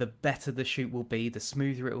do, the better the shoot will be, the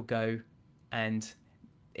smoother it will go. And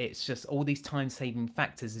it's just all these time-saving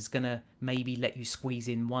factors is going to maybe let you squeeze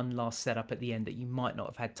in one last setup at the end that you might not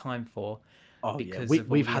have had time for. oh Because yeah, of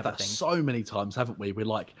we've all the had other that things. so many times, haven't we?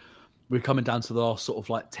 We're coming down to the last sort of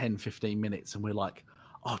like 10-15 minutes, and we're like,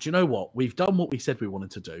 oh, do you know what? We've done what we said we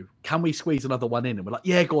wanted to do. Can we squeeze another one in? And we're like,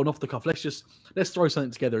 yeah, go on, off the cuff. Let's throw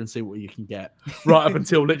something together and see what you can get. Right up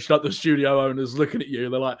until literally like the studio owners looking at you.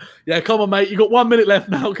 They're like, yeah, come on, mate. You got 1 minute left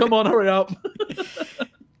now. Come on, hurry up.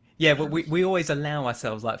 Yeah, but we always allow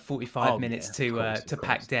ourselves like 45 minutes to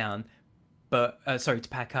pack down, but to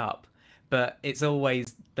pack up. But it's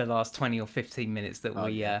always the last 20 or 15 minutes that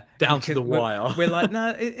down to the wire. We're like,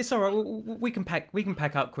 no, it's all right. We can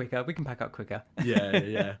pack up quicker.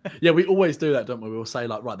 Yeah. We always do that, don't we? We'll say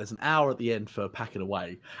like, right, there's an hour at the end for packing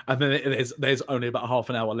away, and then there's only about half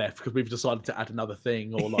an hour left because we've decided to add another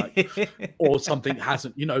thing, or like, or something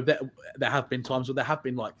hasn't. There have been times where there have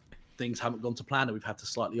been like things haven't gone to plan and we've had to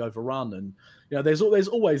slightly overrun, and there's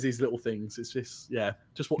always these little things. It's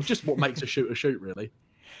just what makes a shoot really.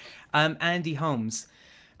 Andy Holmes,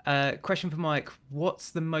 question for Mike: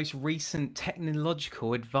 what's the most recent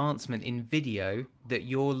technological advancement in video that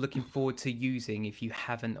you're looking forward to using if you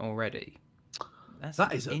haven't already?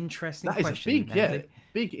 That is an interesting question.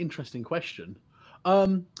 Big interesting question.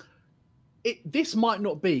 This might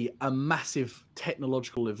not be a massive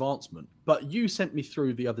technological advancement, but you sent me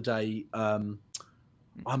through the other day.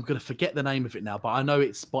 I'm going to forget the name of it now, but I know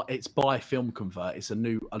it's by Film Convert. It's a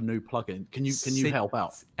new plugin. Can you help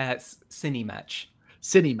out? Cinematch.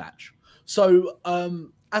 Cinematch. So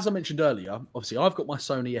as I mentioned earlier, obviously I've got my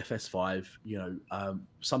Sony FS5.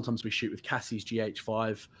 Sometimes we shoot with Cassie's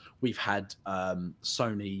GH5. We've had Canon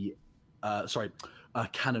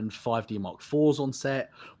 5D Mark IVs on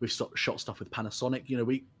set. We've shot stuff with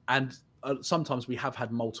Panasonic. Sometimes we have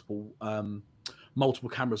had multiple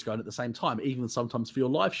cameras going at the same time, even sometimes for your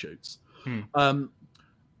live shoots.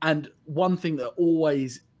 And one thing that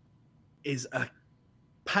always is a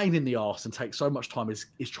pain in the arse and takes so much time is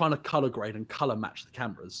trying to color grade and color match the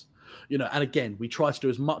cameras. And again, we try to do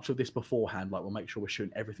as much of this beforehand. Like, we'll make sure we're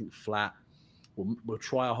shooting everything flat. We'll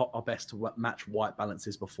try our best to match white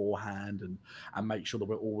balances beforehand and make sure that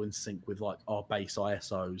we're all in sync with like our base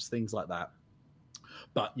ISOs, things like that.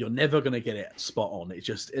 But you're never going to get it spot on. It's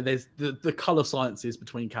just, there's the color sciences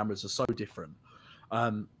between cameras are so different.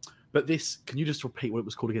 But this, can you just repeat what it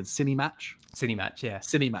was called again? Cinematch? Cinematch, yeah.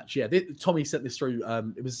 Cinematch, yeah. Tommy sent this through.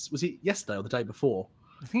 Was it yesterday or the day before?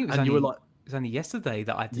 I think and you were like, it was only yesterday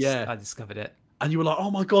that I discovered it. And you were like, oh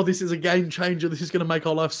my God, this is a game changer. This is going to make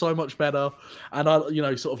our life so much better. And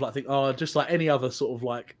I, sort of like think, oh, just like any other sort of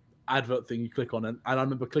like advert thing you click on. And I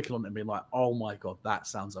remember clicking on it and being like, oh my God, that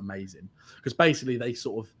sounds amazing. Because basically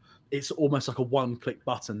it's almost like a one-click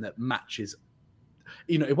button that matches,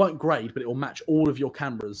 it won't grade, but it will match all of your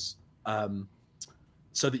cameras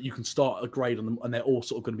so that you can start a grade on them. And they're all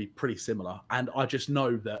sort of going to be pretty similar. And I just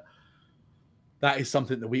know that is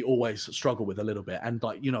something that we always struggle with a little bit. And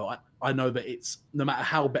like, I know that it's no matter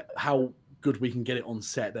how good we can get it on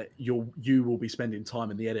set, that you will be spending time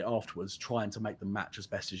in the edit afterwards trying to make them match as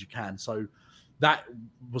best as you can. So that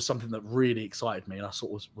was something that really excited me. And I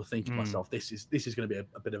sort of was thinking to myself, this is going to be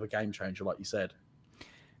a bit of a game changer, like you said.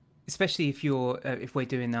 Especially if we're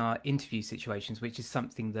doing our interview situations, which is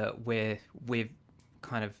something that we're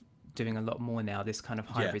kind of doing a lot more now, this kind of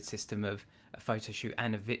hybrid system of a photo shoot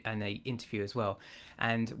and a interview as well.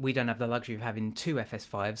 And we don't have the luxury of having two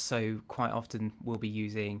FS5s, so quite often we'll be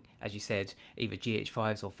using, as you said, either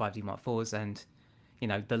GH5s or 5D Mark IVs. And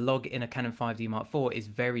the log in a Canon 5D Mark IV is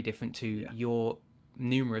very different to your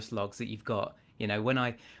numerous logs that you've got. When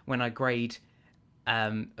I grade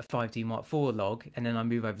a 5D Mark IV log and then I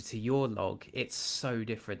move over to your log, it's so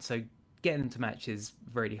different. So getting them to match is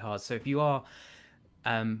really hard. So if you are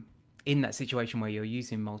in that situation where you're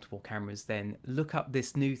using multiple cameras, then look up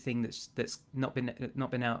this new thing that's not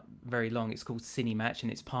been out very long. It's called Cinematch,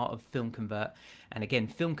 and it's part of Film Convert. And again,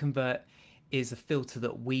 Film Convert is a filter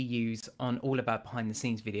that we use on all of our behind the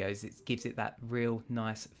scenes videos. It gives it that real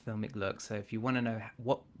nice filmic look. So if you want to know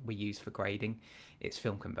what we use for grading, it's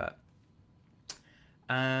Film Convert.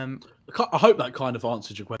 I hope that kind of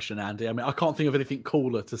answered your question, Andy. I mean, I can't think of anything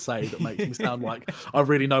cooler to say that makes me sound like I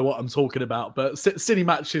really know what I'm talking about, but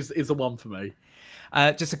Cinematch is the one for me.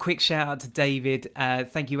 Just a quick shout out to David.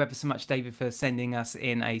 Thank you ever so much, David, for sending us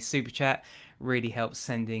in a super chat. Really helps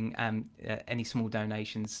sending any small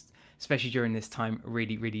donations, especially during this time,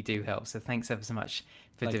 really, really do help. So thanks ever so much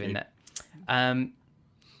for doing that.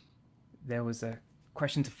 There was a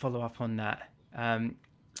question to follow up on that.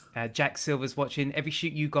 Jack Silver's watching. Every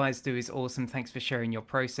shoot you guys do is awesome. Thanks for sharing your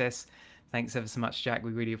process. Thanks ever so much, Jack.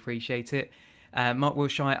 We really appreciate it. Mark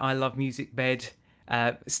Wilshire, I love Music Bed.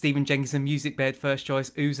 Stephen Jenkinson, Music Bed, first choice.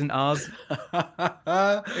 Oohs and ahs.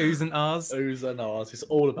 Oohs and ahs. Oohs and ahs. It's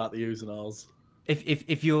all about the oohs and ahs. If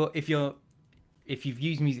you've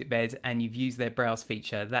used Music Bed and you've used their browse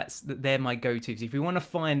feature, they're my go-tos. If you want to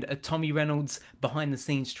find a Tommy Reynolds behind the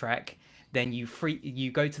scenes track, then you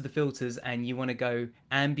go to the filters and you want to go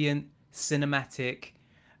ambient, cinematic,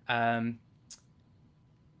 with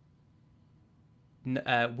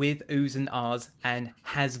oohs and ahs and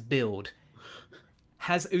has build.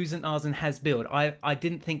 Has oohs and ahs and has build. I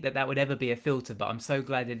didn't think that would ever be a filter, but I'm so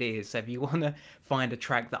glad it is. So if you want to find a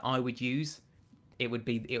track that I would use, it will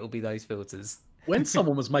be those filters. When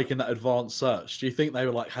someone was making that advanced search, do you think they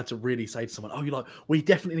were like had to really say to someone, "Oh, you're like, we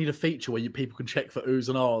definitely need a feature where people can check for oohs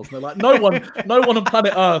and ahs"? And they're like, no one on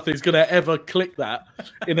planet Earth is gonna ever click that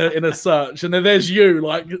in a search, and then there's you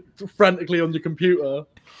like frantically on your computer.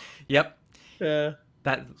 Yep. Yeah.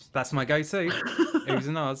 That's my go-to. Oohs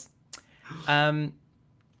and ahs.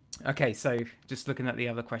 Okay, so just looking at the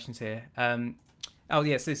other questions here. Oh,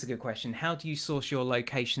 yes, this is a good question. How do you source your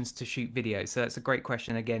locations to shoot videos? So that's a great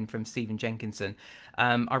question, again, from Stephen Jenkinson.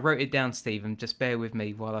 I wrote it down, Stephen. Just bear with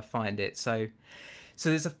me while I find it. So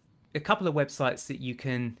there's a couple of websites that you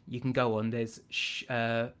can go on. There's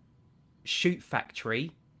Shoot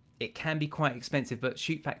Factory. It can be quite expensive, but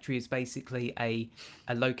Shoot Factory is basically a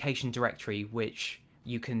location directory which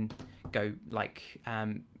you can go like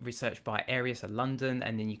research by area, so London,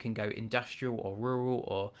 and then you can go industrial or rural,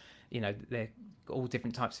 or they're all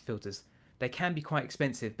different types of filters. They can be quite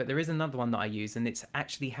expensive, but there is another one that I use, and it's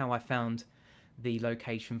actually how I found the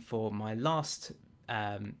location for my last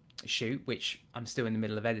shoot, which I'm still in the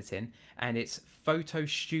middle of editing, and it's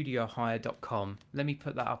photostudiohire.com. Let me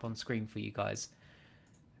put that up on screen for you guys.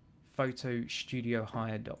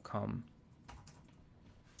 photostudiohire.com.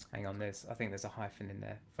 Hang on, I think there's a hyphen in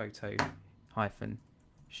there. Photo-studio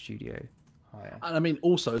hire. And I mean,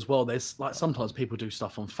 also as well, there's like sometimes people do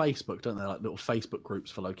stuff on Facebook, don't they? Like little Facebook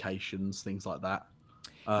groups for locations, things like that.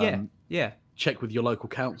 Yeah. Check with your local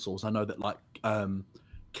councils. I know that like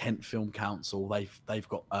Kent Film Council, they've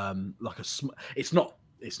got like it's not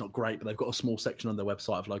great, but they've got a small section on their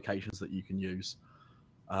website of locations that you can use.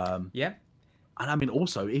 Yeah. And I mean,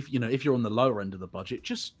 also if you're on the lower end of the budget,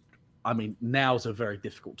 now's a very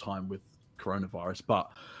difficult time with coronavirus,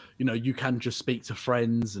 but you can just speak to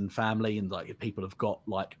friends and family, and like if people have got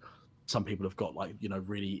like, some people have got like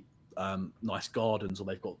really nice gardens, or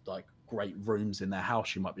they've got like great rooms in their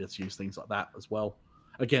house, you might be able to use things like that as well,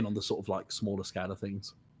 again on the sort of like smaller scale of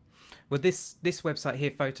things. Well, this website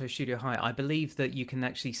here, Photo Studio Hire, I believe that you can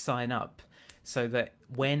actually sign up so that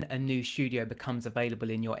when a new studio becomes available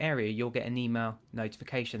in your area, you'll get an email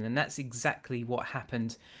notification, and that's exactly what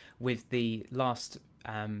happened with the last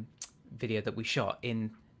video that we shot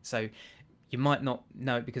in. So you might not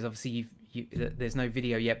know it because obviously there's no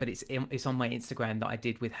video yet, but it's on my Instagram that I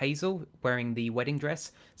did with Hazel wearing the wedding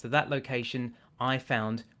dress. So that location I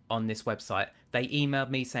found on this website. They emailed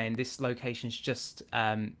me saying this location's just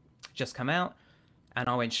come out, and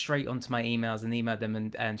I went straight onto my emails and emailed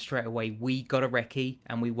them, and straight away we got a recce,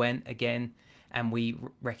 and we went again and we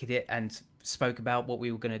recce'd it and spoke about what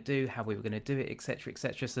we were going to do, how we were going to do it, etc,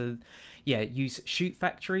 etc. So yeah, use Shoot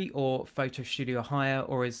Factory or Photo Studio Hire,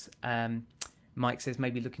 or as Mike says,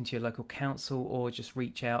 maybe look into your local council, or just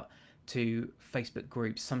reach out to Facebook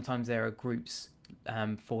groups. Sometimes there are groups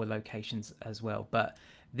for locations as well, but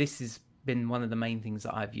this has been one of the main things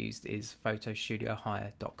that I've used is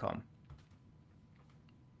photostudiohire.com.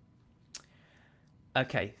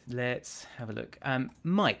 Okay, let's have a look.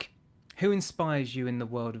 Mike, who inspires you in the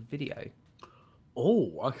world of video?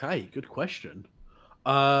 Oh, okay, good question.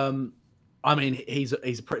 I mean,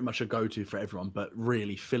 he's pretty much a go-to for everyone, but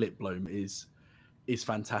really Philip Bloom is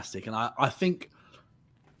fantastic, and I think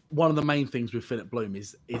one of the main things with Philip Bloom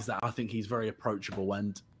is that I think he's very approachable,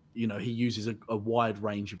 and he uses a wide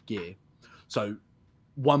range of gear. So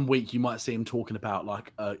one week you might see him talking about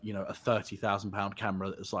like a £30,000 camera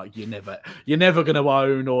that's like you're never going to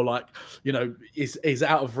own, or like is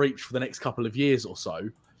out of reach for the next couple of years or so.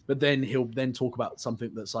 But then he'll then talk about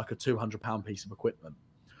something that's like a £200 piece of equipment.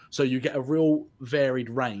 So you get a real varied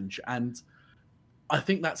range, and I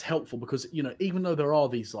think that's helpful because even though there are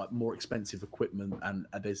these like more expensive equipment and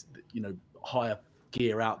there's higher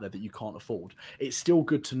gear out there that you can't afford, it's still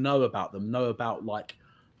good to know about them, know about like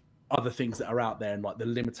other things that are out there and like the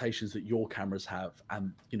limitations that your cameras have,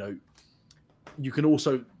 and you can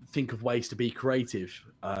also think of ways to be creative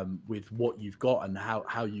with what you've got, and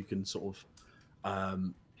how you can sort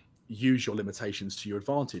of use your limitations to your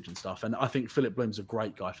advantage and stuff. And I think Philip Bloom's a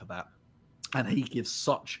great guy for that, and he gives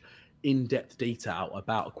such in-depth detail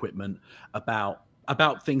about equipment, about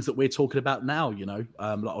things that we're talking about now, like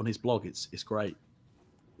on his blog. It's great.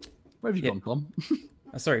 Where have you gone, Tom?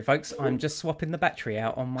 Sorry, folks, I'm just swapping the battery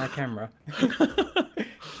out on my camera.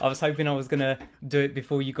 I was hoping I was going to do it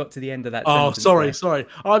before you got to the end of that sentence. Sorry.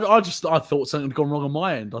 I thought something had gone wrong on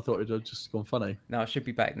my end. I thought it had just gone funny. No, I should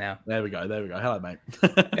be back now. There we go. Hello, mate.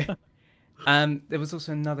 There was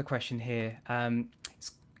also another question here.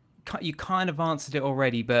 You kind of answered it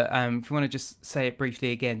already, but if you want to just say it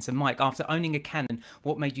briefly again. So, Mike, after owning a Canon,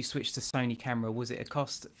 what made you switch to Sony camera? Was it a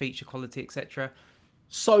cost, feature quality, etc.?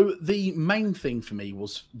 So the main thing for me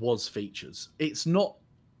was features. It's not.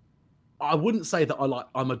 I wouldn't say that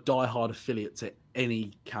I'm a diehard affiliate to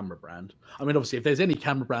any camera brand. I mean, obviously, if there's any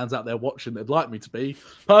camera brands out there watching that'd like me to be,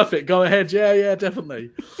 perfect, go ahead. Yeah,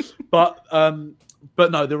 definitely. But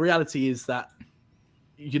no, the reality is that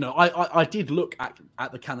I did look at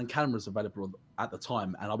the Canon cameras available at the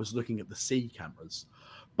time, and I was looking at the C cameras.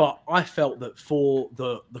 But I felt that for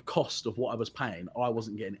the cost of what I was paying, I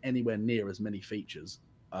wasn't getting anywhere near as many features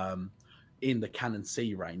in the Canon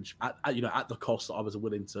C range at the cost that I was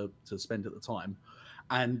willing to spend at the time.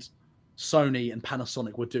 And Sony and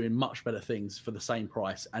Panasonic were doing much better things for the same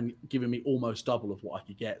price and giving me almost double of what I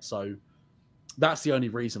could get. So that's the only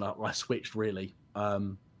reason I switched, really.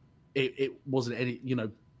 It wasn't any,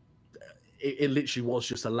 it literally was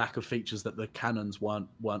just a lack of features that the Canons weren't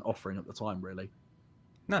offering at the time, really.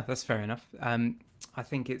 No, that's fair enough. I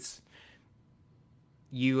think it's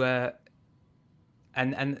you, and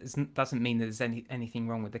it doesn't mean that there's anything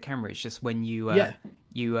wrong with the camera. It's just when you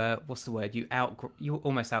what's the word? You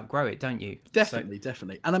almost outgrow it, don't you? Definitely.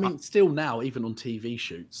 And I mean, still now, even on TV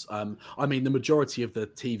shoots, I mean, the majority of the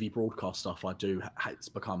TV broadcast stuff I do has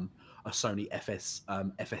become a Sony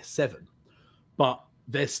FS7, but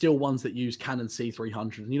there's still ones that use Canon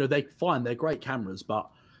C300. They're great cameras, but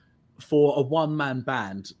for a one-man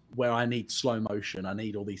band where I need slow motion, I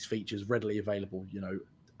need all these features readily available,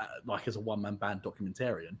 like as a one-man band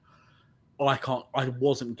documentarian, I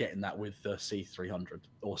wasn't getting that with the C300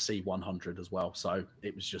 or C100 as well. So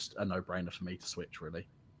it was just a no-brainer for me to switch, really.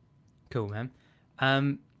 Cool, man.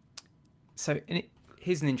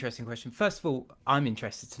 Here's an interesting question. First of all, I'm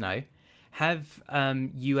interested to know, have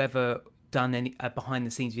you ever done any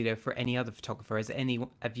behind-the-scenes video for any other photographer?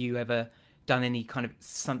 Have you ever done any kind of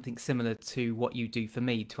something similar to what you do for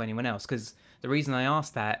me to anyone else? Because the reason I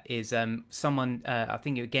asked that is someone, I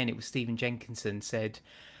think again it was Stephen Jenkinson, said,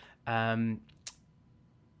 um,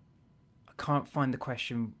 I can't find the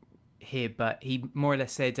question here, but he more or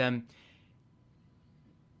less said,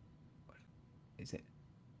 is it?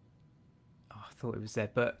 Oh, I thought it was there,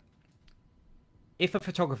 but if a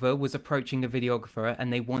photographer was approaching a videographer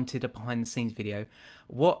and they wanted a behind the scenes video,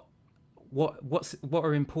 what what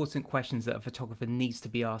are important questions that a photographer needs to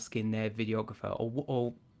be asking their videographer,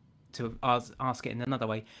 or to ask it in another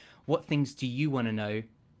way, what things do you want to know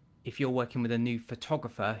if you're working with a new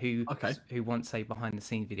photographer Okay, who wants a behind the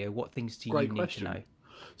scenes video? What things do you great need to question. know?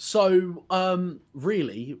 So,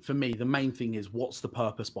 really, for me, the main thing is what's the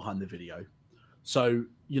purpose behind the video. So,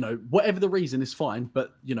 whatever the reason is fine,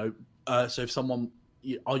 but so if someone,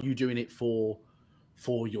 are you doing it for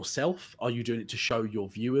yourself? Are you doing it to show your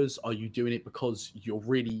viewers? Are you doing it because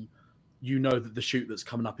you know that the shoot that's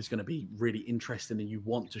coming up is going to be really interesting and you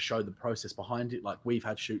want to show the process behind it? Like we've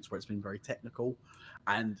had shoots where it's been very technical,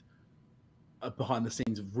 and behind the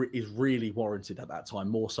scenes is really warranted at that time,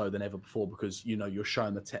 more so than ever before, because you're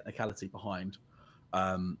showing the technicality behind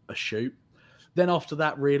a shoot. Then after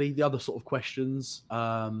that, really the other sort of questions,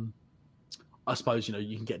 I suppose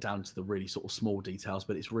you can get down to the really sort of small details,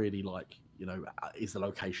 but it's really like, is the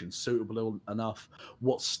location suitable enough?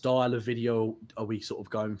 What style of video are we sort of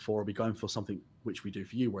going for? Are we going for something which we do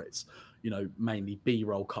for you, where it's mainly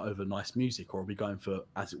B-roll cut over nice music, or are we going for,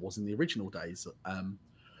 as it was in the original days,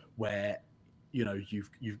 where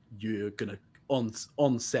you're gonna,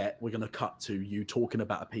 on set, we're gonna cut to you talking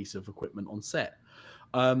about a piece of equipment on set.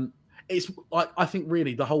 It's like, I think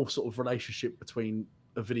really the whole sort of relationship between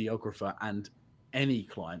a videographer and any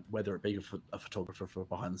client, whether it be a photographer for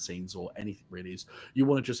behind the scenes or anything, really, is you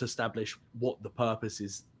want to just establish what the purpose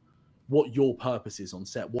is, what your purpose is on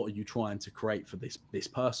set. What are you trying to create for this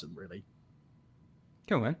person, really?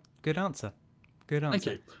 Cool, man. Good answer. Good Thank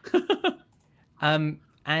answer. you.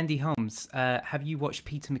 Andy Holmes, have you watched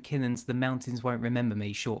Peter McKinnon's The Mountains Won't Remember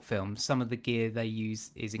Me short film? Some of the gear they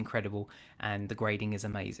use is incredible and the grading is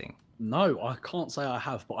amazing. No, I can't say I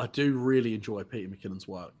have, but I do really enjoy Peter McKinnon's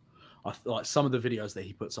work. Like some of the videos that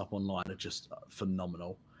he puts up online are just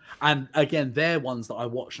phenomenal. And again, they're ones that I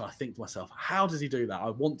watch and I think to myself, how does he do that? I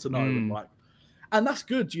want to know. And Mm, like, and that's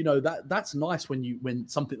good. That's nice when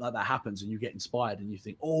something like that happens and you get inspired and you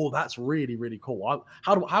think, oh, that's really, really cool.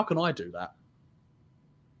 How can I do that?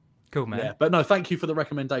 cool, man. Yeah, but no, thank you for the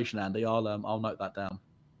recommendation, Andy. I'll note that down.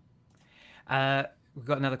 We've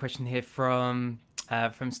got another question here from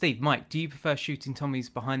Steve. Mike, do you prefer shooting Tommy's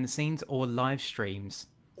behind the scenes or live streams?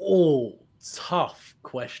 Oh, tough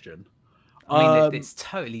question. I mean, it's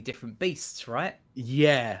totally different beasts, right?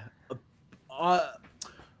 Yeah, I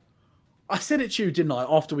I said it to you, didn't I?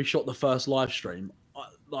 After we shot the first live stream,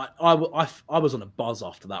 I was on a buzz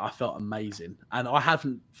after that. I felt amazing, and I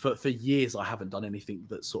haven't for years. I haven't done anything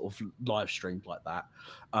that sort of live streamed like that,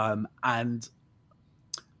 and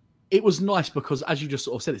it was nice because, as you just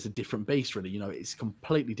sort of said, it's a different beast. Really, it's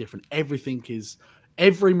completely different.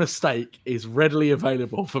 Every mistake is readily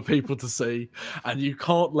available for people to see, and you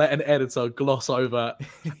can't let an editor gloss over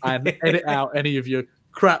and edit out any of your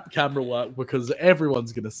crap camera work because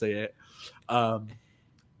everyone's going to see it.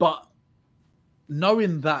 But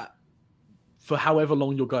knowing that for however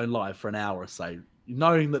long you're going live, for an hour or so,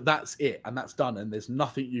 knowing that that's it and that's done and there's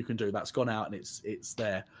nothing you can do, that's gone out and it's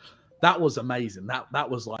there, that was amazing. That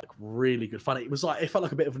was like really good fun. It felt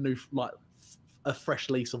like a bit of a fresh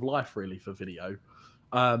lease of life, really, for video.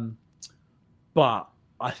 But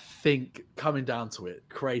I think, coming down to it,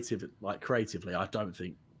 creatively, I don't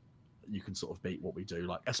think you can sort of beat what we do.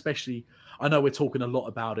 Like, especially, I know we're talking a lot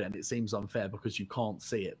about it and it seems unfair because you can't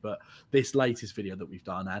see it, but this latest video that we've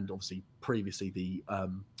done, and obviously previously the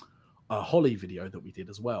Holly video that we did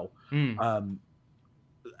as well, Mm.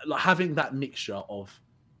 like having that mixture of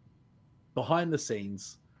behind the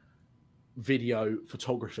scenes video,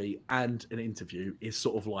 photography, and an interview is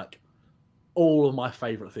sort of like all of my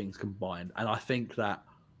favorite things combined. And I think that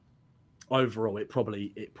overall it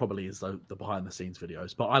probably is the behind the scenes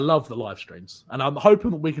videos, but I love the live streams and I'm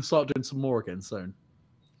hoping that we can start doing some more again soon.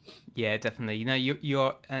 Yeah, definitely.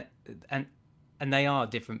 You're and they are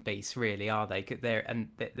different beasts, really, are they?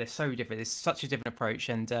 They're so different. It's such a different approach.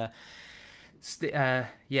 And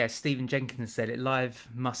yeah, Stephen Jenkins said it. Live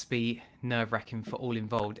must be nerve-wracking for all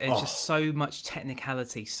involved. It's just so much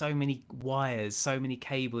technicality, so many wires, so many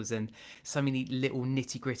cables, and so many little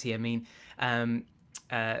nitty-gritty. I mean,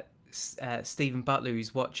 Stephen Butler,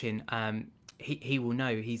 who's watching, he will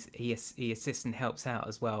know. He assists and helps out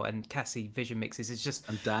as well. And Cassie Vision Mixes is just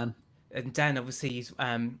And Dan. and Dan obviously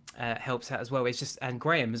helps out as well. It's just, and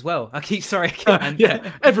Graham as well. I keep sorry, and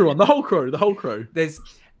Yeah, everyone, the whole crew, the whole crew.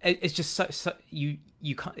 it's just so you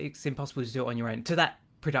can't. It's impossible to do it on your own to that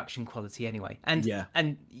production quality anyway. Yeah.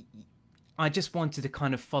 And I just wanted to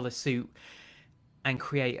kind of follow suit and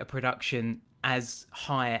create a production as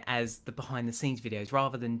high as the behind the scenes videos,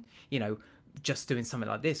 rather than just doing something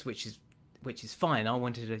like this, which is fine. I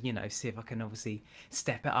wanted to see if I can obviously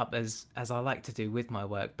step it up as I like to do with my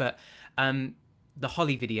work. But the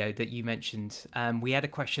Holly video that you mentioned, we had a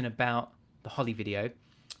question about the Holly video.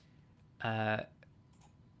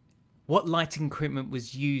 What lighting equipment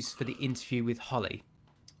was used for the interview with Holly?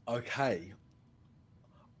 Okay.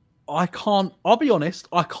 I'll be honest,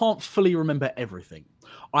 I can't fully remember everything.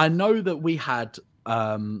 I know that we had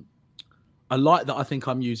a light that I think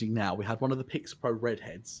I'm using now. We had one of the Pixapro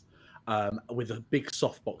Redheads with a big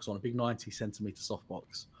softbox on, a big 90cm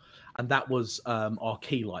softbox. And that was our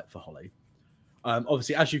key light for Holly.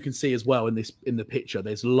 Obviously, as you can see as well in the picture,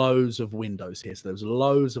 there's loads of windows here. So there's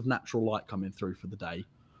loads of natural light coming through for the day.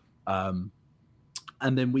 And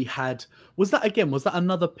then we had, was that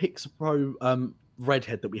another Pixapro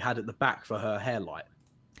Redhead that we had at the back for her hair light?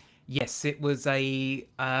 Yes, it was a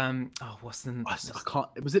what's the? I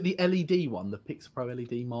can't. Was it the LED one, the Pixapro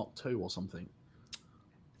LED Mark II or something? I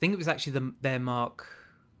think it was actually their Mark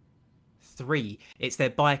III. It's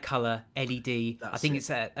their bicolor LED. I think it's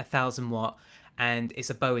a 1,000 watt, and it's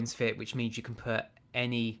a Bowens fit, which means you can put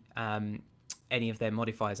any of their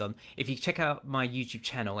modifiers on. If you check out my YouTube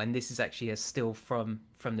channel, and this is actually a still from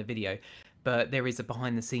the video, but there is a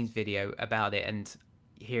behind the scenes video about it, and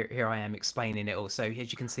here I am explaining it all. So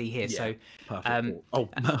as you can see here, yeah, so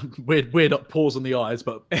perfect. Weird pause on the eyes,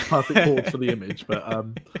 but perfect pause for the image. But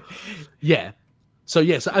yeah. So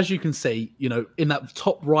as you can see, in that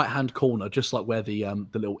top right hand corner, just like where the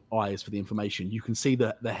little eye is for the information, you can see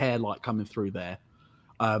the hair light coming through there.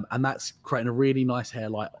 And that's creating a really nice hair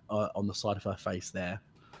light on the side of her face there.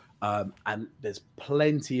 And there's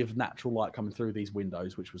plenty of natural light coming through these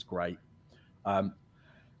windows, which was great.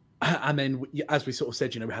 And then, as we sort of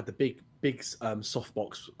said, we had the big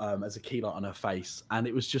softbox as a key light on her face, and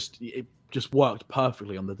it just worked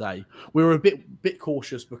perfectly on the day. We were a bit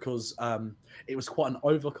cautious because it was quite an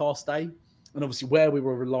overcast day, and obviously where we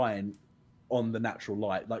were relying on the natural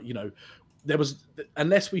light, there was,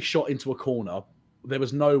 unless we shot into a corner, there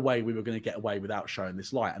was no way we were going to get away without showing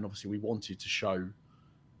this light, and obviously we wanted to show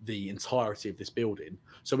the entirety of this building,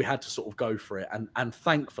 so we had to sort of go for it. And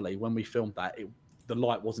thankfully, when we filmed that, the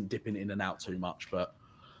light wasn't dipping in and out too much, but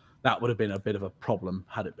that would have been a bit of a problem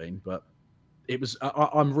had it been. But it was.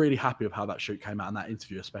 I'm really happy with how that shoot came out, and that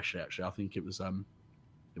interview especially. Actually, I think it was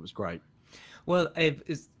great. Well,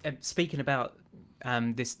 speaking about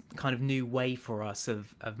this kind of new way for us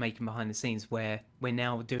of making behind the scenes, where we're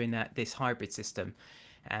now doing this hybrid system.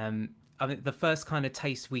 I mean, the first kind of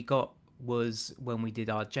taste we got was when we did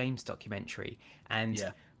our James documentary, and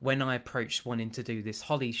when I approached wanting to do this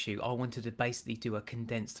Holly shoot, I wanted to basically do a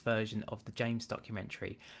condensed version of the James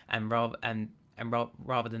documentary, and rather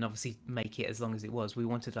than obviously make it as long as it was, we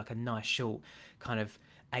wanted like a nice short kind of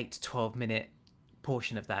 8 to 12 minute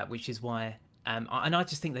portion of that, which is why and I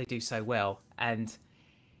just think they do so well, and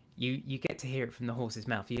you get to hear it from the horse's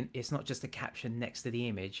mouth. It's not just a caption next to the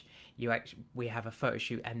image. We have a photo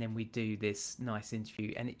shoot, and then we do this nice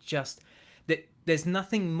interview, and it just that there's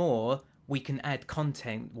nothing more we can add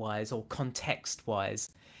content wise or context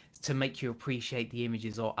wise to make you appreciate the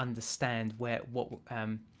images or understand what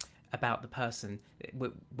about the person.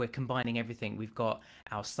 We're combining everything. We've got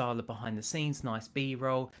our style of behind the scenes, nice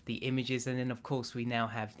B-roll, the images, and then of course we now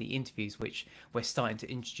have the interviews, which we're starting to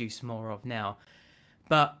introduce more of now.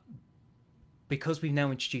 But because we've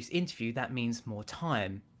now introduced interview, that means more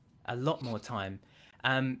time, a lot more time.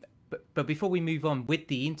 But before we move on with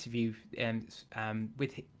the interview,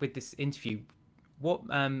 with this interview, what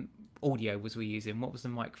audio was we using? What was the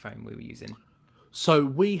microphone we were using? So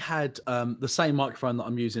we had the same microphone that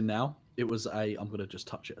I'm using now. It was I'm going to just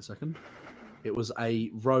touch it a second. It was a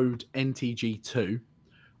Rode NTG2,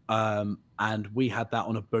 and we had that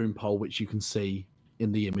on a boom pole, which you can see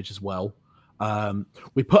in the image as well.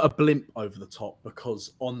 We put a blimp over the top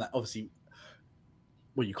because on that, obviously,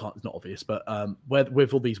 well, you can't, it's not obvious, but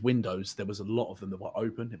with all these windows, there was a lot of them that were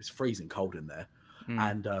open. It was freezing cold in there.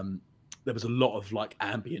 And there was a lot of like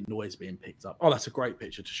ambient noise being picked up. Oh, that's a great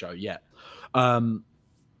picture to show. Yeah.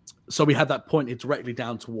 So we had that pointed directly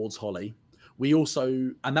down towards Holly. We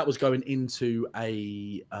also, and that was going into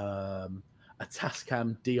a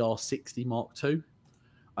Tascam DR60 Mark II,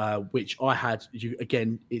 which I had. You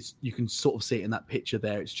can sort of see it in that picture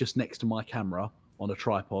there. It's just next to my camera on a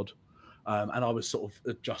tripod. and I was sort of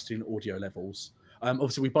adjusting audio levels.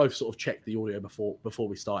 Obviously, we both sort of checked the audio before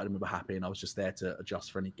we started, and we were happy. And I was just there to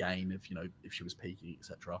adjust for any gain if she was peaking,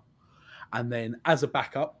 etc. And then as a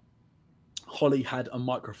backup, Holly had a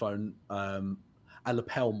microphone, a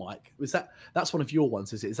lapel mic. That's one of your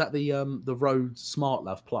ones? Is it? Is that the Rode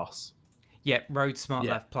SmartLav Plus? Yeah, Rode Yeah.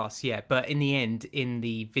 SmartLav Plus. Yeah, but in the end, in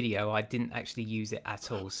the video, I didn't actually use it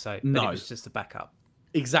at all. But it No. was just a backup.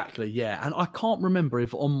 Exactly. Yeah. And I can't remember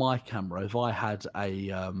if on my camera if I had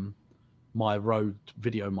a my Rode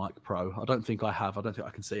Video Mic Pro. I don't think I have. I don't think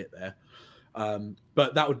I can see it there.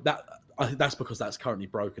 But that's because that's currently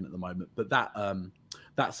broken at the moment. But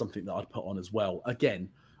that's something that I'd put on as well. Again,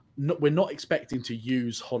 we're not expecting to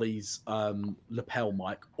use Holly's lapel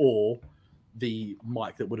mic or the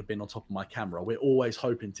mic that would have been on top of my camera. We're always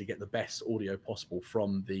hoping to get the best audio possible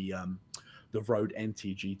from the Rode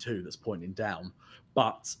NTG2 that's pointing down.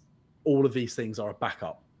 But all of these things are a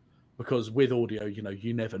backup, because with audio,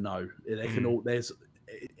 you never know. They can all it's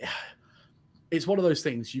one of those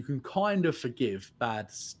things you can kind of forgive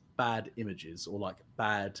bad images or like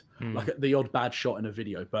the odd bad shot in a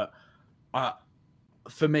video, but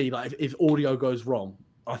for me, like if audio goes wrong,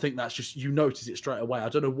 I think that's just, you notice it straight away. I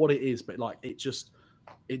don't know what it is, but like it just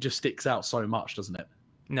sticks out so much, doesn't it?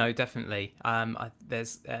 No, definitely.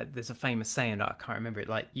 There's a famous saying that I can't remember it.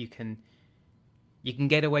 Like you can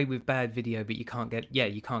get away with bad video, but you can't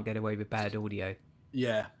get away with bad audio.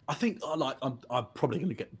 Yeah, I think I'm probably going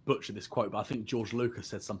to get butchered this quote, but I think George Lucas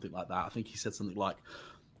said something like that. I think he said something like,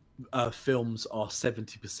 "Films are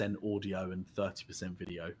 70% audio and 30%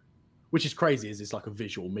 video," which is crazy, as it's like a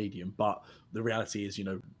visual medium. But the reality is,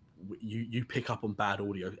 you pick up on bad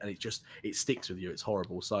audio and it sticks with you. It's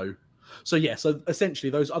horrible. So essentially,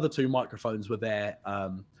 those other two microphones were there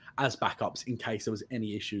as backups in case there was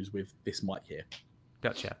any issues with this mic here.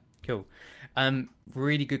 Gotcha. Cool.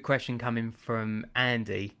 Really good question coming from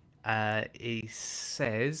Andy. He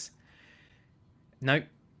says, nope,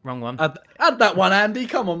 wrong one. Add that one, Andy.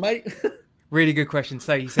 Come on, mate. Really good question.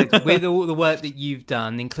 So he said, with all the work that you've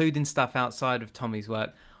done, including stuff outside of Tommy's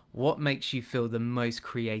work, what makes you feel the most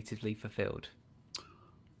creatively fulfilled?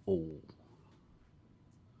 Oh,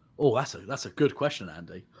 that's a good question,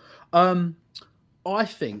 Andy. I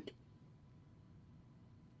think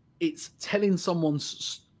it's telling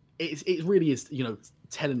someone's. It really is,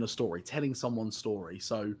 telling a story, telling someone's story.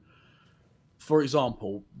 So, for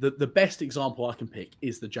example, the best example I can pick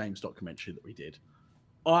is the James documentary that we did.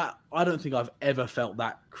 I don't think I've ever felt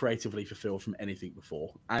that creatively fulfilled from anything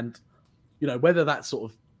before. And, whether that's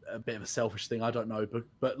sort of a bit of a selfish thing, I don't know.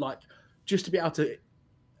 But like, just to be able to,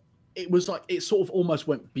 it was like, it sort of almost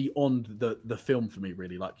went beyond the film for me,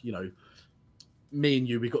 really. Like, me and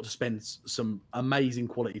you, we got to spend some amazing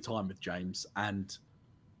quality time with James, and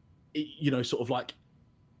sort of like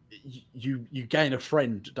you gain a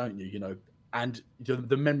friend, don't you? And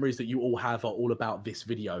the memories that you all have are all about this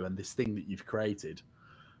video and this thing that you've created.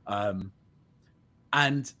 And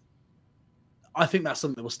I think that's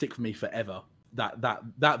something that will stick for me forever.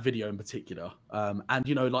 That video in particular. And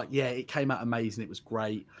it came out amazing. It was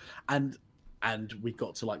great, and we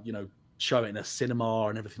got to show it in a cinema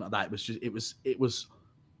and everything like that. It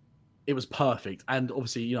was perfect. And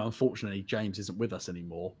obviously, unfortunately, James isn't with us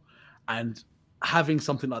anymore. And having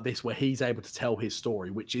something like this where he's able to tell his story,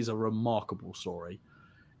 which is a remarkable story,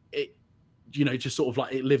 it just sort of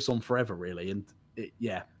like it lives on forever, really. And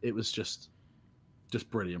it was just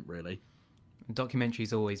brilliant, really.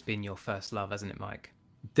 Documentary's always been your first love, hasn't it, Mike?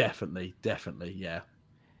 Definitely, yeah.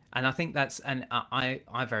 And I think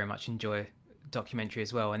I very much enjoy documentary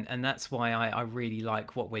as well, and that's why I really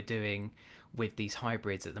like what we're doing with these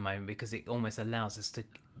hybrids at the moment, because it almost allows us to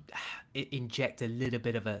inject a little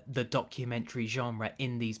bit of the documentary genre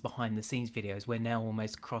in these behind the scenes videos. We're now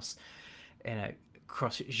almost cross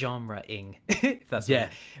genre-ing, if that's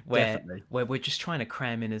where we're just trying to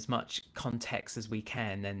cram in as much context as we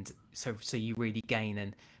can, and so you really gain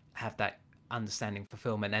and have that understanding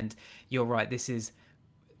fulfillment. And you're right, this is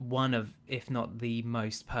one of, if not the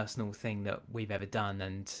most personal thing that we've ever done.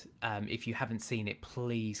 And if you haven't seen it,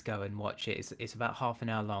 please go and watch it. It's about half an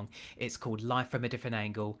hour long. It's called Life from a Different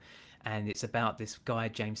Angle, and it's about this guy,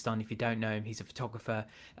 James Dunn. If you don't know him, he's a photographer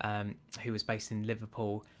who was based in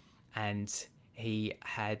Liverpool, and he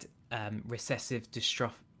had recessive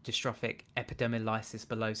dystrophic epidermolysis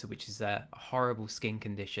bullosa, which is a horrible skin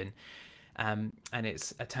condition, and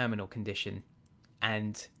it's a terminal condition.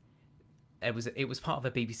 And it was part of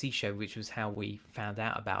a BBC show, which was how we found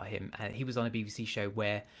out about him. He was on a BBC show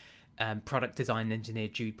where product design engineer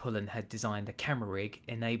Jude Pullen had designed a camera rig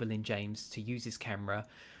enabling James to use his camera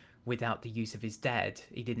without the use of his dad.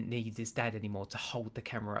 He didn't need his dad anymore to hold the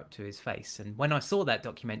camera up to his face. And when I saw that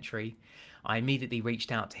documentary, I immediately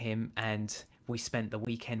reached out to him, and we spent the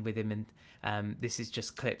weekend with him. And this is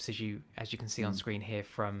just clips, as you can see on screen here,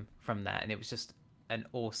 from that. And it was just an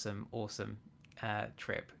awesome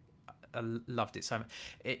trip. I loved it so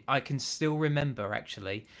much. I can still remember,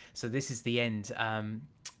 actually. So this is the end,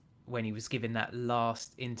 when he was giving that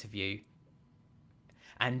last interview,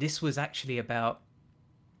 and this was actually about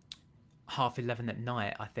 11:30 at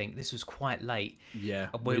night. I think this was quite late. Yeah,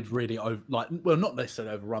 we'd really well, not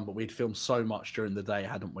necessarily overrun, but we'd filmed so much during the day,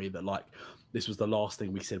 hadn't we? That like this was the last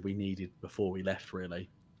thing we said we needed before we left, really.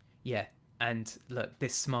 Yeah, and look,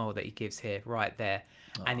 this smile that he gives here, right there,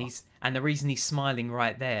 and the reason he's smiling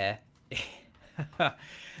right there,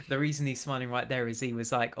 the reason he's smiling right there is he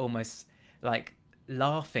was like almost like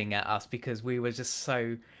laughing at us because we were just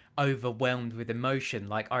so overwhelmed with emotion.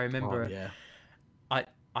 Like I remember, I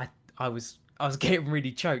I was getting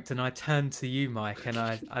really choked, and I turned to you, Mike, and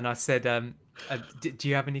I said, "Do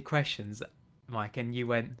you have any questions, Mike?" And you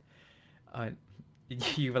went,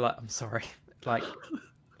 you were like, "I'm sorry," like,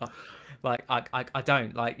 I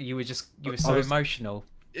don't like. You were so emotional.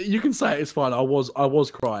 You can say it, it's fine. I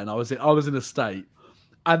was crying. I was in a state,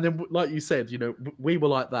 and then like you said, you know, we were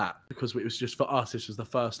like that because it was just for us. This was the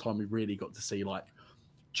first time we really got to see like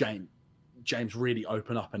James really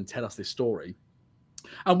open up and tell us this story.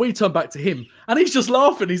 And we turned back to him, and he's just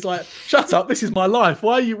laughing. He's like, "Shut up! This is my life.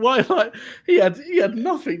 Why? Like he had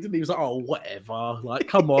nothing, didn't he? He was like, oh, whatever. Like,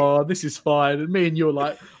 come on, this is fine." And me and you were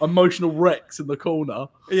like emotional wrecks in the corner,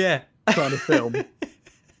 trying to film.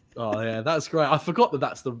 Oh yeah, that's great. I forgot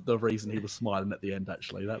that's the reason he was smiling at the end.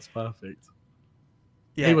 Actually, that's perfect.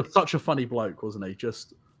 Yeah, he was such a funny bloke, wasn't he?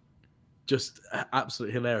 Just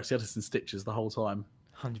absolutely hilarious. He had us in stitches the whole time.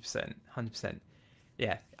 100%.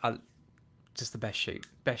 Yeah, just the best shoot.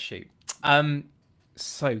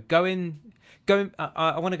 So going.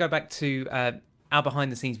 I want to go back to our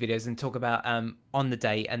behind the scenes videos and talk about on the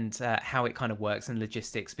day and how it kind of works and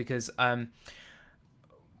logistics, because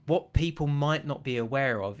what people might not be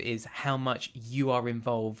aware of is how much you are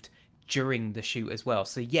involved during the shoot as well.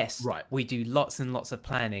 So yes, we do lots and lots of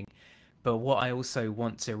planning. But what I also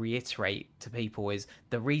want to reiterate to people is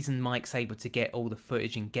the reason Mike's able to get all the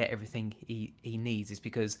footage and get everything he needs is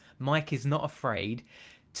because Mike is not afraid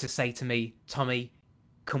to say to me, "Tommy,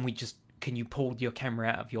 can you pull your camera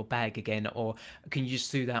out of your bag again? Or can you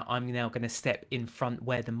just do that? I'm now going to step in front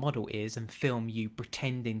where the model is and film you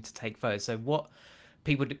pretending to take photos." So what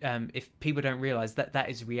people, if people don't realize that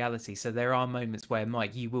is reality. So there are moments where,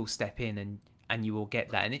 Mike, you will step in and you will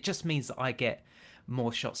get that. And it just means that I get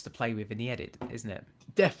more shots to play with in the edit, isn't it?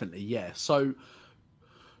 Definitely, yeah. So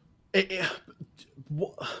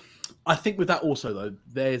I think with that also, though,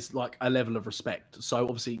 there's like a level of respect. So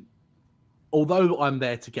obviously, although I'm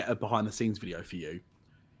there to get a behind the scenes video for you,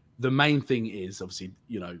 the main thing is obviously,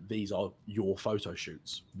 you know, these are your photo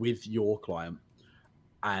shoots with your client,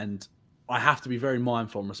 and I have to be very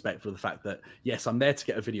mindful and respectful of the fact that yes, I'm there to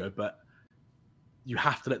get a video, but you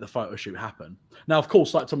have to let the photo shoot happen. Now, of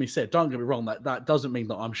course, like Tommy said, don't get me wrong, that doesn't mean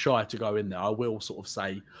that I'm shy to go in there. I will sort of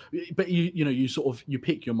say, but you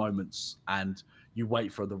pick your moments and you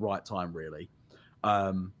wait for the right time, really.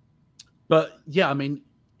 But yeah, I mean,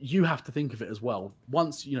 you have to think of it as well.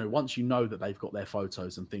 Once you know that they've got their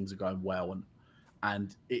photos and things are going well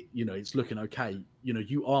and it, you know, it's looking okay, you know,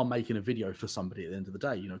 you are making a video for somebody at the end of the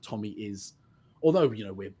day. You know, Tommy is, although, you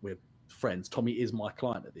know, we're friends, Tommy is my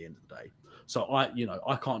client at the end of the day. So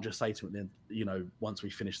I can't just say to him then, you know, once we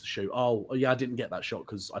finish the shoot, oh yeah, I didn't get that shot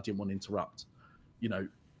because I didn't want to interrupt. You know,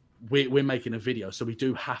 we're making a video, so we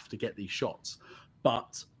do have to get these shots.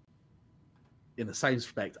 But in the same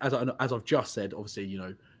respect, as I've just said, obviously, you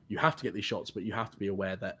know, you have to get these shots, but you have to be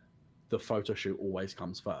aware that the photo shoot always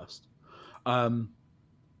comes first. But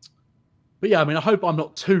yeah, I mean, I hope I'm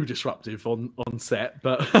not too disruptive on set,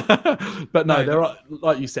 but no, there are,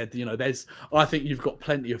 like you said, you know, I think you've got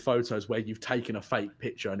plenty of photos where you've taken a fake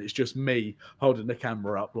picture and it's just me holding the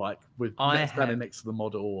camera up, like standing next to the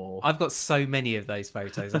model. Or I've got so many of those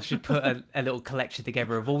photos. I should put a little collection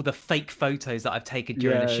together of all the fake photos that I've taken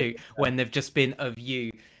during the shoot when they've just been of you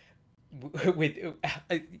with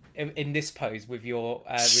in this pose with your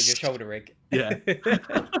shoulder rig. Yeah.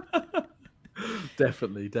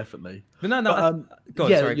 Definitely. But no. Go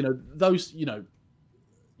on, sorry. You know, those, you know,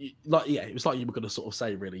 like, yeah, it was like you were going to sort of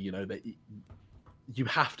say, really, you know, that you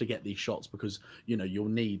have to get these shots because, you know, you'll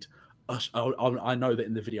need. I know that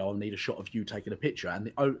in the video I'll need a shot of you taking a picture,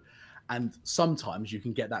 and sometimes you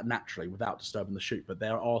can get that naturally without disturbing the shoot. But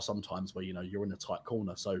there are some times where, you know, you're in a tight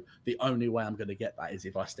corner, so the only way I'm going to get that is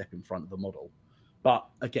if I step in front of the model. But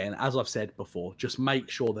again, as I've said before, just make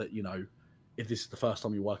sure that, you know, if this is the first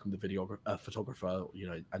time you're working with a photographer, you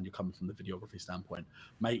know, and you're coming from the videography standpoint,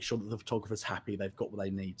 make sure that the photographer's happy, they've got what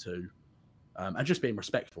they need to, and just being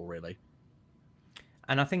respectful, really.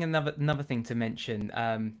 And I think another thing to mention,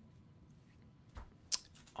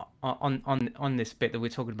 on this bit that we're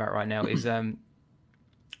talking about right now is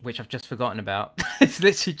which I've just forgotten about. It's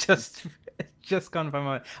literally just gone from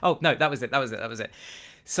my. Oh no, that was it.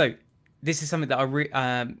 So this is something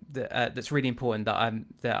that that's really important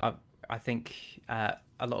I think a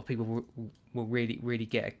lot of people will really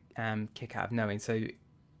get a kick out of knowing. So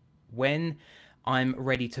when I'm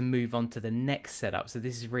ready to move on to the next setup, so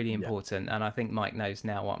this is really important, and I think Mike knows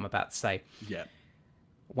now what I'm about to say. Yeah.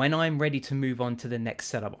 When I'm ready to move on to the next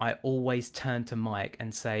setup, I always turn to Mike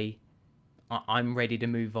and say, I'm ready to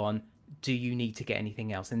move on. Do you need to get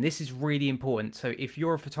anything else? And this is really important. So if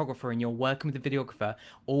you're a photographer and you're working with a videographer,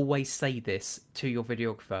 always say this to your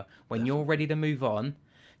videographer. When you're ready to move on,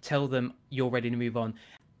 tell them you're ready to move on,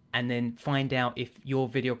 and then find out if your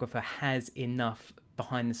videographer has enough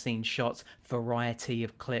behind the scenes shots, variety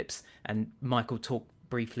of clips. And Michael talked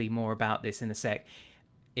briefly more about this in a sec,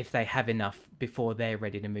 if they have enough before they're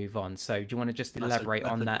ready to move on. So do you want to just elaborate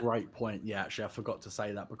on that? That's a great point. Yeah, actually, I forgot to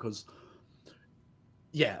say that because,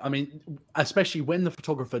 yeah, I mean, especially when the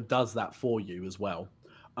photographer does that for you as well,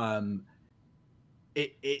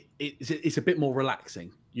 it's a bit more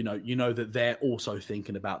relaxing. You know that they're also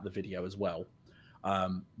thinking about the video as well.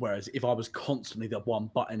 Whereas if I was constantly the one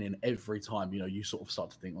buttoning every time, you know, you sort of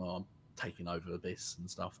start to think, well, I'm taking over this and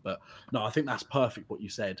stuff. But no, I think that's perfect what you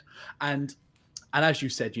said. And as you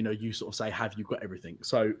said, you know, you sort of say, have you got everything?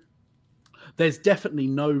 So there's definitely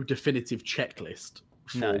no definitive checklist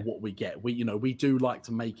for what we get. We do like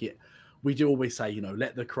to make it, we do always say, you know,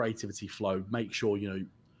 let the creativity flow, make sure, you know,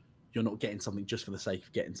 you're not getting something just for the sake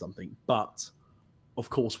of getting something. But of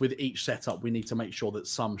course, with each setup, we need to make sure that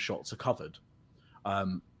some shots are covered.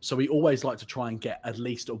 So we always like to try and get at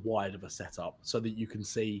least a wide of a setup so that you can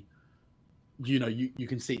see, you know, you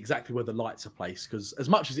can see exactly where the lights are placed. Because as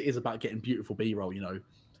much as it is about getting beautiful B-roll, you know,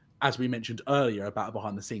 as we mentioned earlier about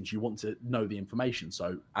behind the scenes, you want to know the information.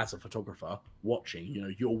 So as a photographer watching, you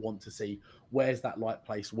know, you'll want to see where's that light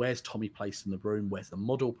placed, where's Tommy placed in the room, where's the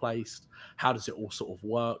model placed, how does it all sort of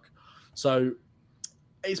work. So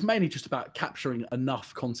it's mainly just about capturing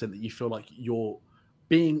enough content that you feel like you're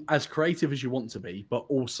being as creative as you want to be, but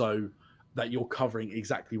also that you're covering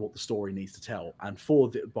exactly what the story needs to tell. And for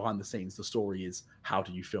the behind the scenes, the story is, how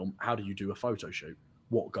do you film? How do you do a photo shoot?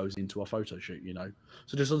 What goes into a photo shoot, you know?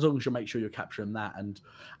 So just as long as you make sure you're capturing that.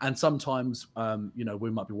 And sometimes, you know,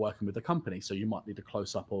 we might be working with a company, so you might need a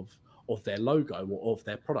close up of their logo or of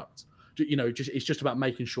their product. You know, it's just about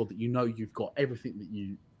making sure that, you know, you've got everything that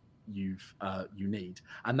you need.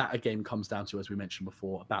 And that again comes down to, as we mentioned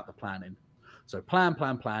before, about the planning. So plan,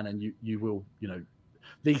 and you will, you know,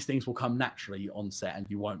 these things will come naturally on set, and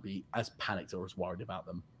you won't be as panicked or as worried about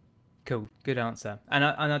them. Cool, good answer. And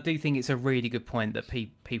I do think it's a really good point that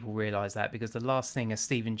people realise that, because the last thing, as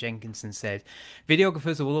Stephen Jenkinson said,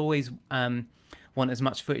 videographers will always want as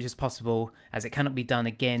much footage as possible, as it cannot be done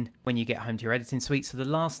again when you get home to your editing suite. So the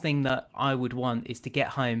last thing that I would want is to get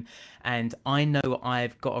home and I know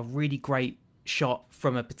I've got a really great shot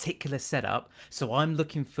from a particular setup, so I'm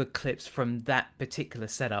looking for clips from that particular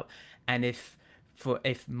setup. And if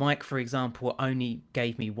Mike, for example, only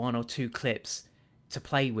gave me 1 or 2 clips to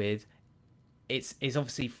play with, it's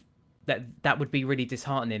obviously that would be really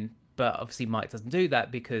disheartening. But obviously Mike doesn't do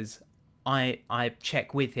that, because I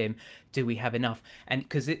check with him, do we have enough? And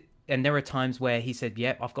there are times where he said,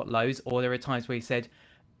 yep, I've got loads, or there are times where he said,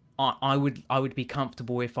 I would be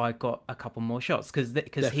comfortable if I got a couple more shots,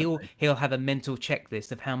 because he'll have a mental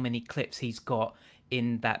checklist of how many clips he's got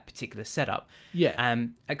in that particular setup. Yeah.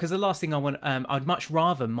 Because the last thing I want, I'd much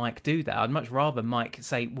rather Mike do that. I'd much rather Mike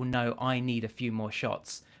say, well, no, I need a few more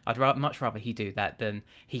shots. Much rather he do that than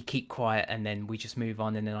he keep quiet and then we just move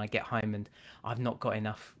on, and then I get home and I've not got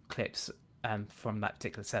enough clips from that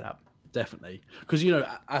particular setup. Definitely, because, you know,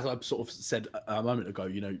 as I've sort of said a moment ago,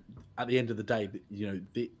 you know, at the end of the day, you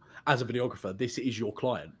know, as a videographer, this is your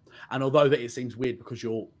client, and although that it seems weird because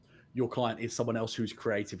your client is someone else who's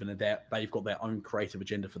creative and they've got their own creative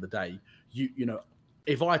agenda for the day, you know,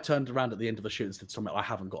 if I turned around at the end of the shoot and said something, I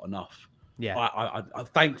haven't got enough, yeah, I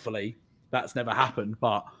thankfully that's never happened,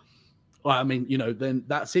 but I mean, you know, then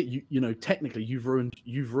that's it. You know, technically you've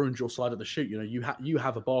ruined your side of the shoot. You know, you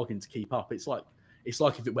have a bargain to keep up. It's like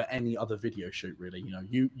if it were any other video shoot, really. You know,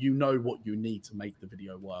 you know what you need to make the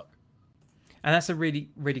video work. And that's a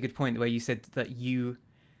really, really good point, where you said that you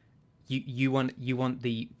want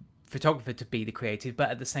the photographer to be the creative,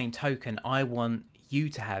 but at the same token, I want you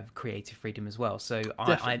to have creative freedom as well. So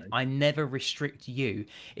Definitely. I never restrict you.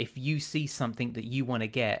 If you see something that you want to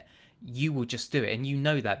get, you will just do it, and you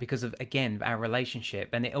know that because of, again, our relationship.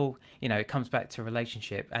 And it all, you know, it comes back to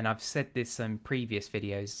relationship. And I've said this in previous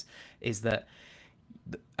videos, is that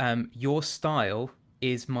your style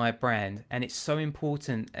is my brand, and it's so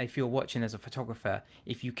important. If you're watching as a photographer,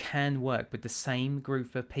 if you can work with the same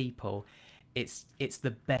group of people, it's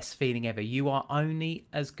the best feeling ever. You are only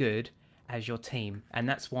as good as your team, and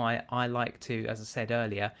that's why I like to, as I said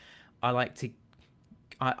earlier, I like to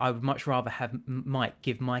I would much rather have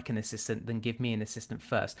give Mike an assistant than give me an assistant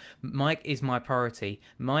first. Mike is my priority.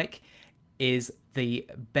 Mike is the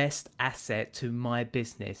best asset to my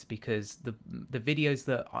business, because the videos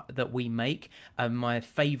that we make are my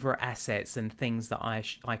favorite assets and things that I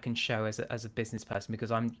can show as a business person,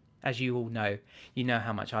 because I'm, as you all know, you know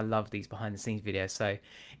how much I love these behind the scenes videos. So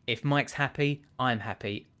if Mike's happy, I'm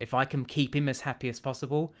happy. If I can keep him as happy as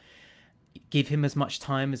possible, give him as much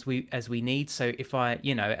time as we need. So if I,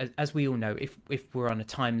 you know, as we all know, if we're on a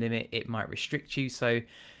time limit, it might restrict you. So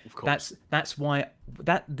Of course. that's why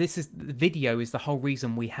this is, the video is the whole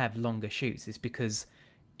reason we have longer shoots, is because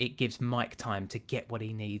it gives Mike time to get what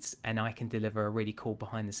he needs, and I can deliver a really cool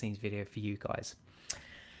behind the scenes video for you guys.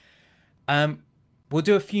 We'll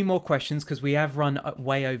do a few more questions because we have run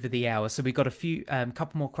way over the hour. So we've got a few,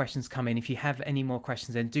 couple more questions coming. If you have any more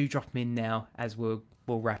questions, then do drop them in now, as we'll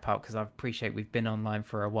wrap up, because I appreciate we've been online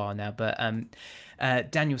for a while now. But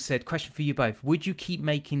Daniel said, question for you both: would you keep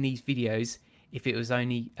making these videos if it was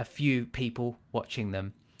only a few people watching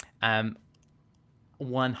them? 100%.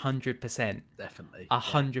 Definitely.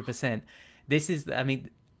 100%. This is, I mean,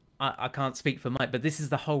 I can't speak for Mike, but this is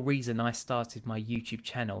the whole reason I started my YouTube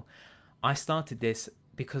channel. I started this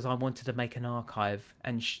because I wanted to make an archive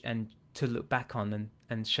and to look back on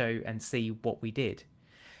and show and see what we did.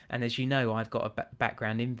 And as you know, I've got a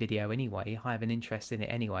background in video anyway. I have an interest in it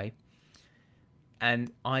anyway.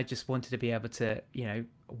 And I just wanted to be able to, you know,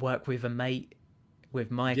 work with a mate,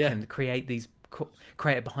 with Mike, and create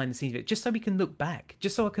a behind the scenes video, just so we can look back,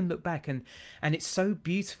 just so I can look back. And it's so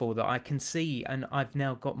beautiful that I can see, and I've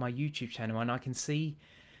now got my YouTube channel, and I can see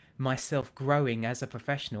myself growing as a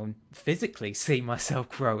professional, and physically see myself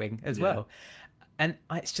growing as well. And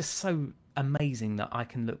it's just so amazing that I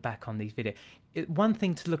can look back on these videos. One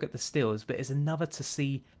thing to look at the stills, but it's another to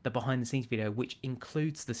see the behind the scenes video, which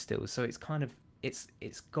includes the stills. So it's kind of, it's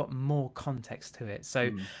got more context to it.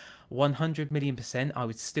 So 100,000,000%, I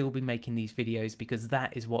would still be making these videos, because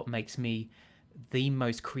that is what makes me the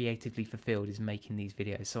most creatively fulfilled, is making these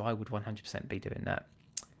videos. So I would 100% be doing that.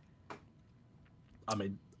 I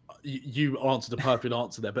mean, you answered a perfect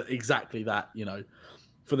answer there, but exactly that, you know,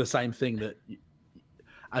 for the same thing that,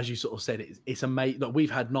 as you sort of said, it's amazing that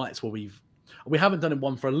we've had nights where we haven't done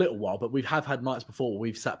one for a little while, but we have had nights before where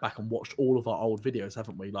we've sat back and watched all of our old videos,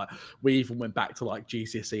 haven't we? Like, we even went back to like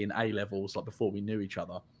GCSE and A levels, like before we knew each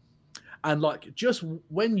other. And like, just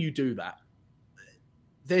when you do that,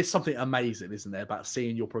 there's something amazing, isn't there, about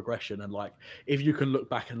seeing your progression. And like, if you can look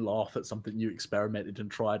back and laugh at something you experimented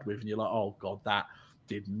and tried with, and you're like, oh God, that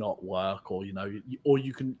did not work. Or, you know, or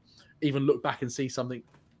you can even look back and see something.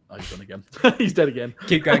 Oh, he's gone again. He's dead again.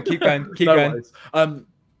 Keep going, keep going, keep going. Worries.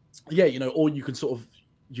 Yeah, you know, or you can sort of,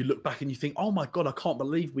 you look back and you think, oh my God, I can't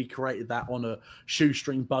believe we created that on a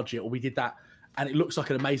shoestring budget, or we did that and it looks like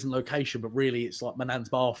an amazing location, but really it's like my nan's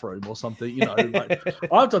bathroom or something, you know. Like,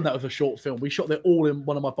 I've done that with a short film. We shot it all in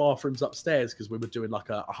one of my bathrooms upstairs because we were doing like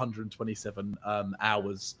a 127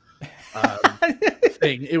 hours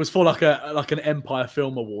thing. It was for like an Empire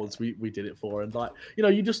Film Awards we did it for. And like, you know,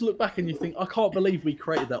 you just look back and you think, I can't believe we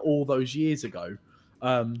created that all those years ago.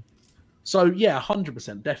 So yeah,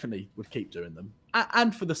 100% definitely would keep doing them.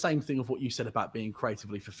 And for the same thing of what you said about being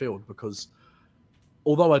creatively fulfilled, because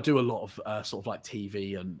although I do a lot of sort of like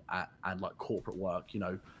TV and like corporate work, you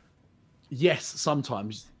know, yes,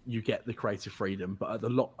 sometimes you get the creative freedom, but a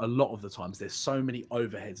lot of the times there's so many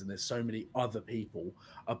overheads and there's so many other people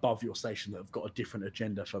above your station that have got a different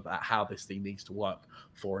agenda for about how this thing needs to work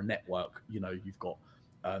for a network. You know, you've got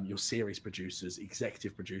your series producers,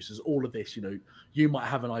 executive producers, all of this. You know, you might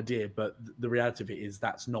have an idea, but the reality of it is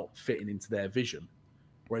that's not fitting into their vision.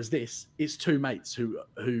 Whereas this, it's two mates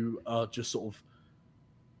who are just sort of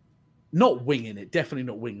not winging it, definitely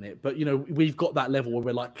not winging it, but, you know, we've got that level where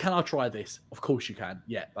we're like, can I try this? Of course you can.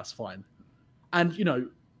 Yeah, that's fine. And, you know,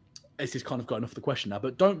 this is kind of going off the question now,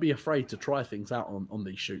 but don't be afraid to try things out on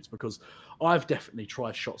these shoots, because I've definitely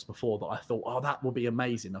tried shots before that I thought, oh, that will be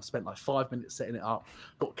amazing. I've spent like 5 minutes setting it up,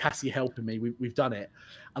 got Cassie helping me. We've done it.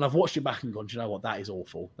 And I've watched it back and gone, do you know what? That is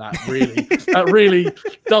awful. That really, that really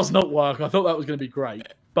does not work. I thought that was going to be great.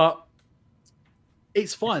 But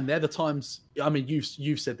it's fine. They're the times. I mean,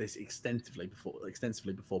 you've said this extensively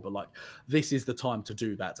before, but like this is the time to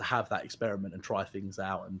do that, to have that experiment and try things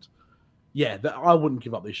out. And yeah, I wouldn't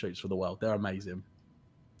give up these shoots for the world. They're amazing.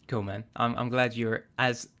 Cool, man. I'm glad you're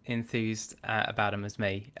as enthused about them as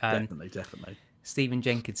me. Definitely. Stephen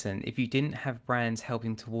Jenkinson, if you didn't have brands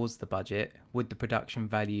helping towards the budget, would the production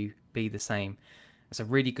value be the same? That's a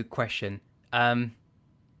really good question. To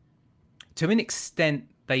an extent,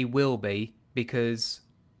 they will be, because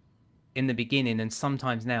in the beginning and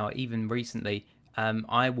sometimes now, even recently,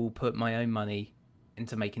 I will put my own money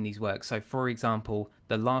into making these work. So, for example,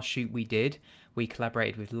 the last shoot we did, we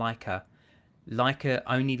collaborated with Leica. Leica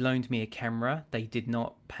only loaned me a camera. They did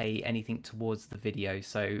not pay anything towards the video.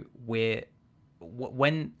 So when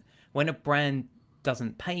a brand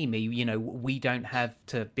doesn't pay me, we don't have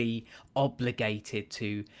to be obligated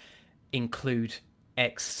to include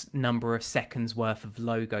X number of seconds worth of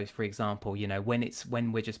logos, for example.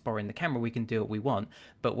 When we're just borrowing the camera, we can do what we want.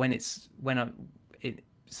 But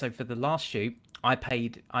so for the last shoot, I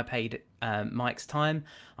paid Mike's time,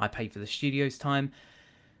 I paid for the studio's time.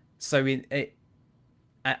 So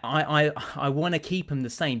I want to keep them the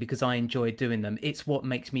same because I enjoy doing them. It's what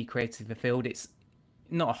makes me creative fulfilled. It's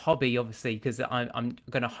not a hobby, obviously, because I'm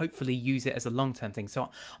going to hopefully use it as a long-term thing.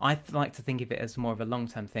 So I like to think of it as more of a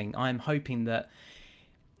long-term thing. I'm hoping that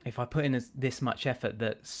if I put in this much effort,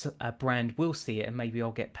 that a brand will see it and maybe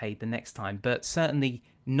I'll get paid the next time. But certainly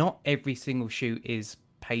not every single shoot is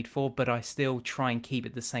paid for, but I still try and keep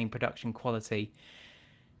it the same production quality.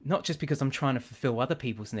 Not just because I'm trying to fulfill other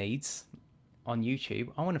people's needs on YouTube.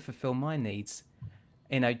 I want to fulfill my needs.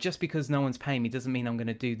 Just because no one's paying me doesn't mean I'm going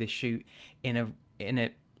to do this shoot in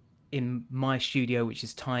my studio, which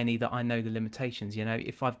is tiny, that I know the limitations.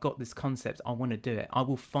 If I've got this concept, I want to do it. I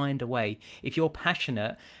will find a way. If you're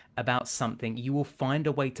passionate about something, you will find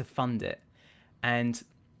a way to fund it. And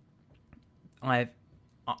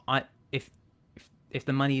if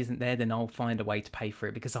the money isn't there, then I'll find a way to pay for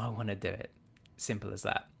it because I want to do it. Simple as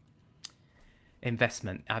that.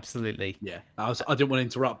 Investment, absolutely. Yeah, I didn't want to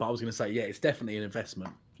interrupt, but I was going to say, yeah, it's definitely an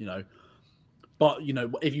investment. But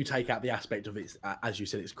if you take out the aspect of it, as you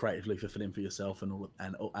said, it's creatively fulfilling for yourself and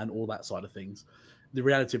all that side of things. The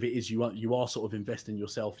reality of it is you are sort of investing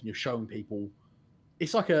yourself, and you're showing people.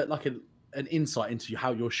 It's like an insight into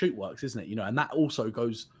how your shoot works, isn't it? And that also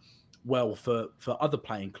goes well for other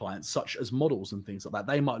playing clients, such as models and things like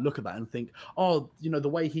that. They might look at that and think, oh, the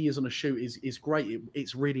way he is on a shoot is great.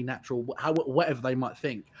 It's really natural. Whatever they might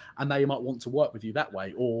think, and they might want to work with you that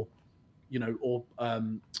way, or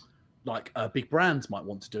big brands might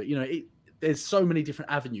want to do it. There's so many different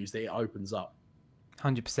avenues that it opens up.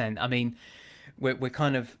 100%. I mean, we're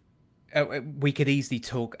kind of we could easily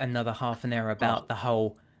talk another half an hour about the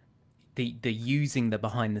whole the using the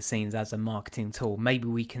behind the scenes as a marketing tool. Maybe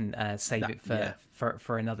we can save it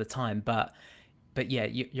for another time. But yeah,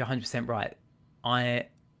 you're 100% right.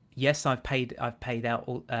 I've paid out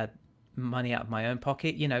all money out of my own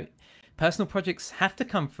pocket. Personal projects have to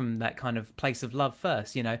come from that kind of place of love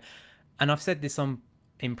first. And I've said this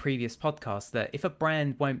in previous podcasts, that if a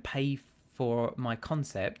brand won't pay for my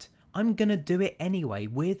concept, I'm gonna do it anyway,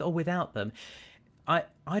 with or without them. I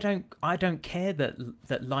don't care that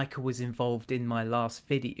Leica was involved in my last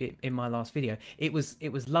video. It was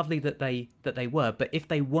lovely that they were, but if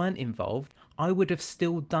they weren't involved, I would have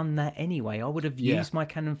still done that anyway. I would have used my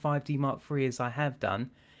Canon 5D Mark III as I have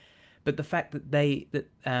done. But the fact that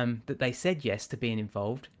they said yes to being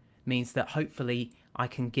involved means that hopefully I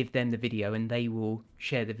can give them the video and they will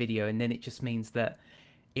share the video, and then it just means that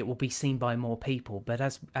it will be seen by more people. But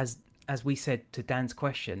as we said to Dan's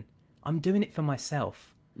question, I'm doing it for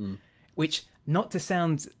myself, which, not to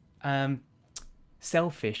sound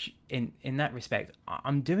selfish in that respect,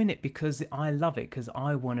 I'm doing it because I love it, because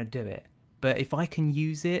I want to do it. But if I can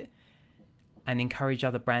use it and encourage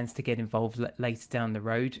other brands to get involved later down the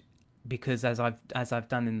road, because as I've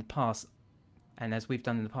done in the past, and as we've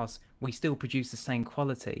done in the past, we still produce the same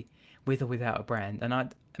quality with or without a brand. And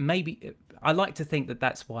I like to think that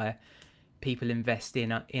that's why people invest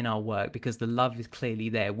in our work, because the love is clearly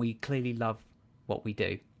there. We clearly love what we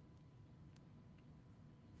do.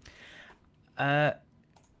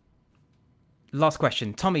 Last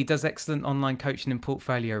question. Tommy does excellent online coaching and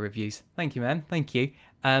portfolio reviews. Thank you, man. Thank you.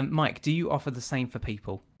 Mike, do you offer the same for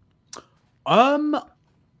people?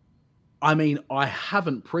 I mean, I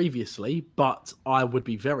haven't previously, but I would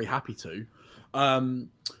be very happy to.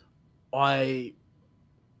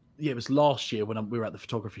 It was last year when we were at the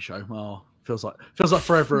photography show. Oh, feels like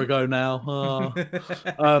forever ago now.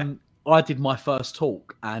 I did my first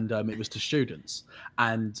talk, and it was to students,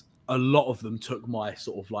 and a lot of them took my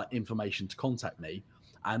sort of like information to contact me,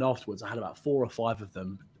 and afterwards I had about 4 or 5 of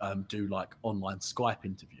them do like online Skype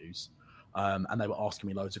interviews, and they were asking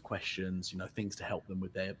me loads of questions, you know, things to help them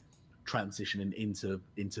with their transitioning into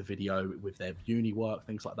video with their uni work,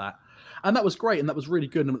 things like that. And that was great, and that was really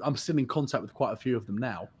good, and I'm still in contact with quite a few of them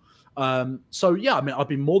now. So yeah, I mean, I'd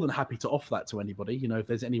be more than happy to offer that to anybody. You know, if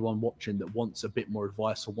there's anyone watching that wants a bit more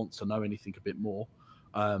advice or wants to know anything a bit more,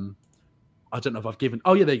 I don't know if I've given.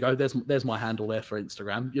 Oh yeah, there you go. There's my handle there for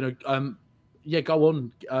Instagram. You know, yeah, go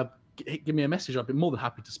on. Give me a message. I'd be more than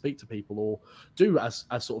happy to speak to people, or do as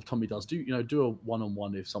sort of Tommy does. Do a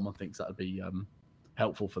one-on-one if someone thinks that would be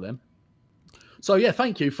helpful for them. So yeah,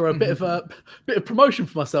 thank you for a bit of promotion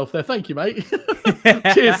for myself there. Thank you, mate.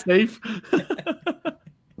 Cheers, Steve.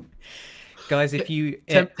 Guys, if you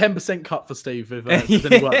 10% cut for Steve if there's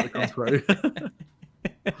any work that comes through.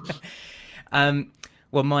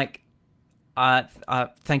 Well, Mike,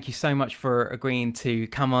 thank you so much for agreeing to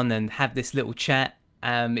come on and have this little chat.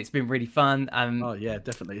 It's been really fun. Oh yeah,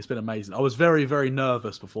 definitely. It's been amazing. I was very, very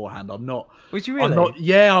nervous beforehand. I'm not. Was you really? I'm not.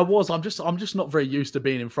 Yeah, I was. I'm just not very used to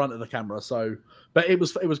being in front of the camera. So, but it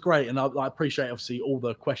was great, and I appreciate obviously all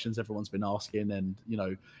the questions everyone's been asking, and you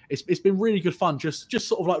know, it's been really good fun. Just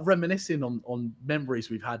sort of like reminiscing on memories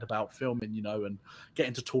we've had about filming, you know, and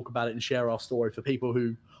getting to talk about it and share our story for people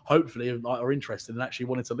who hopefully are interested and actually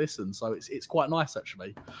wanted to listen. So it's quite nice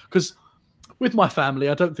actually, because with my family,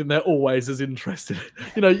 I don't think they're always as interested.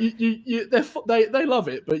 You know, they love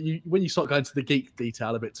it, but when you start going to the geek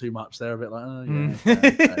detail a bit too much, they're a bit like, oh yeah.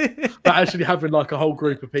 Okay. But actually having like a whole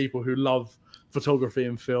group of people who love photography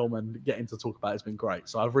and film and getting to talk about it's been great.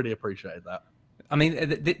 So I've really appreciated that. I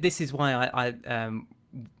mean, this is why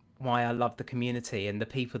I love the community and the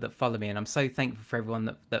people that follow me, and I'm so thankful for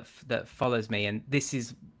everyone that follows me. And this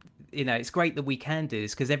is, you know, it's great that we can do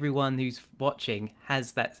this because everyone who's watching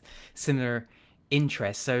has that similar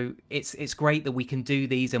interest. So it's great that we can do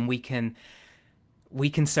these, and we can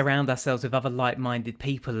surround ourselves with other like-minded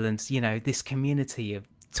people, and you know, this community of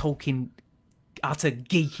talking utter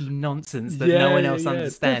geeky nonsense that no one else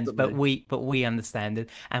understands, definitely. but we understand it,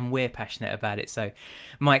 and we're passionate about it. So,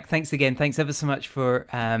 Mike, thanks again. Thanks ever so much for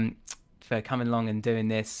coming along and doing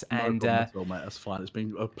this. No and problem at all, mate. That's fine. It's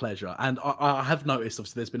been a pleasure. And I have noticed,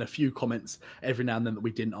 obviously, there's been a few comments every now and then that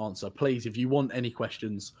we didn't answer. Please, if you want any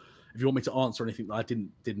questions, if you want me to answer anything that I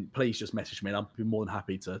didn't, please just message me, and I'll be more than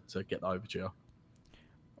happy to get that over to you.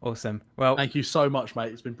 Awesome. Well, thank you so much,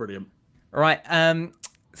 mate. It's been brilliant. All right.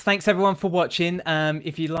 Thanks everyone for watching.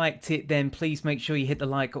 If you liked it, then please make sure you hit the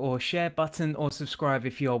like or share button, or subscribe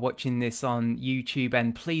if you are watching this on YouTube.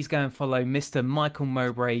 And please go and follow Mr. Michael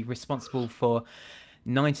Mowbray, responsible for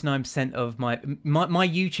 99% of my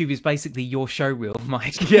YouTube is basically your showreel,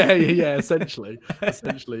 Mike. Yeah, essentially,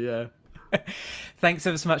 yeah. Thanks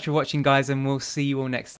ever so much for watching, guys, and we'll see you all next time.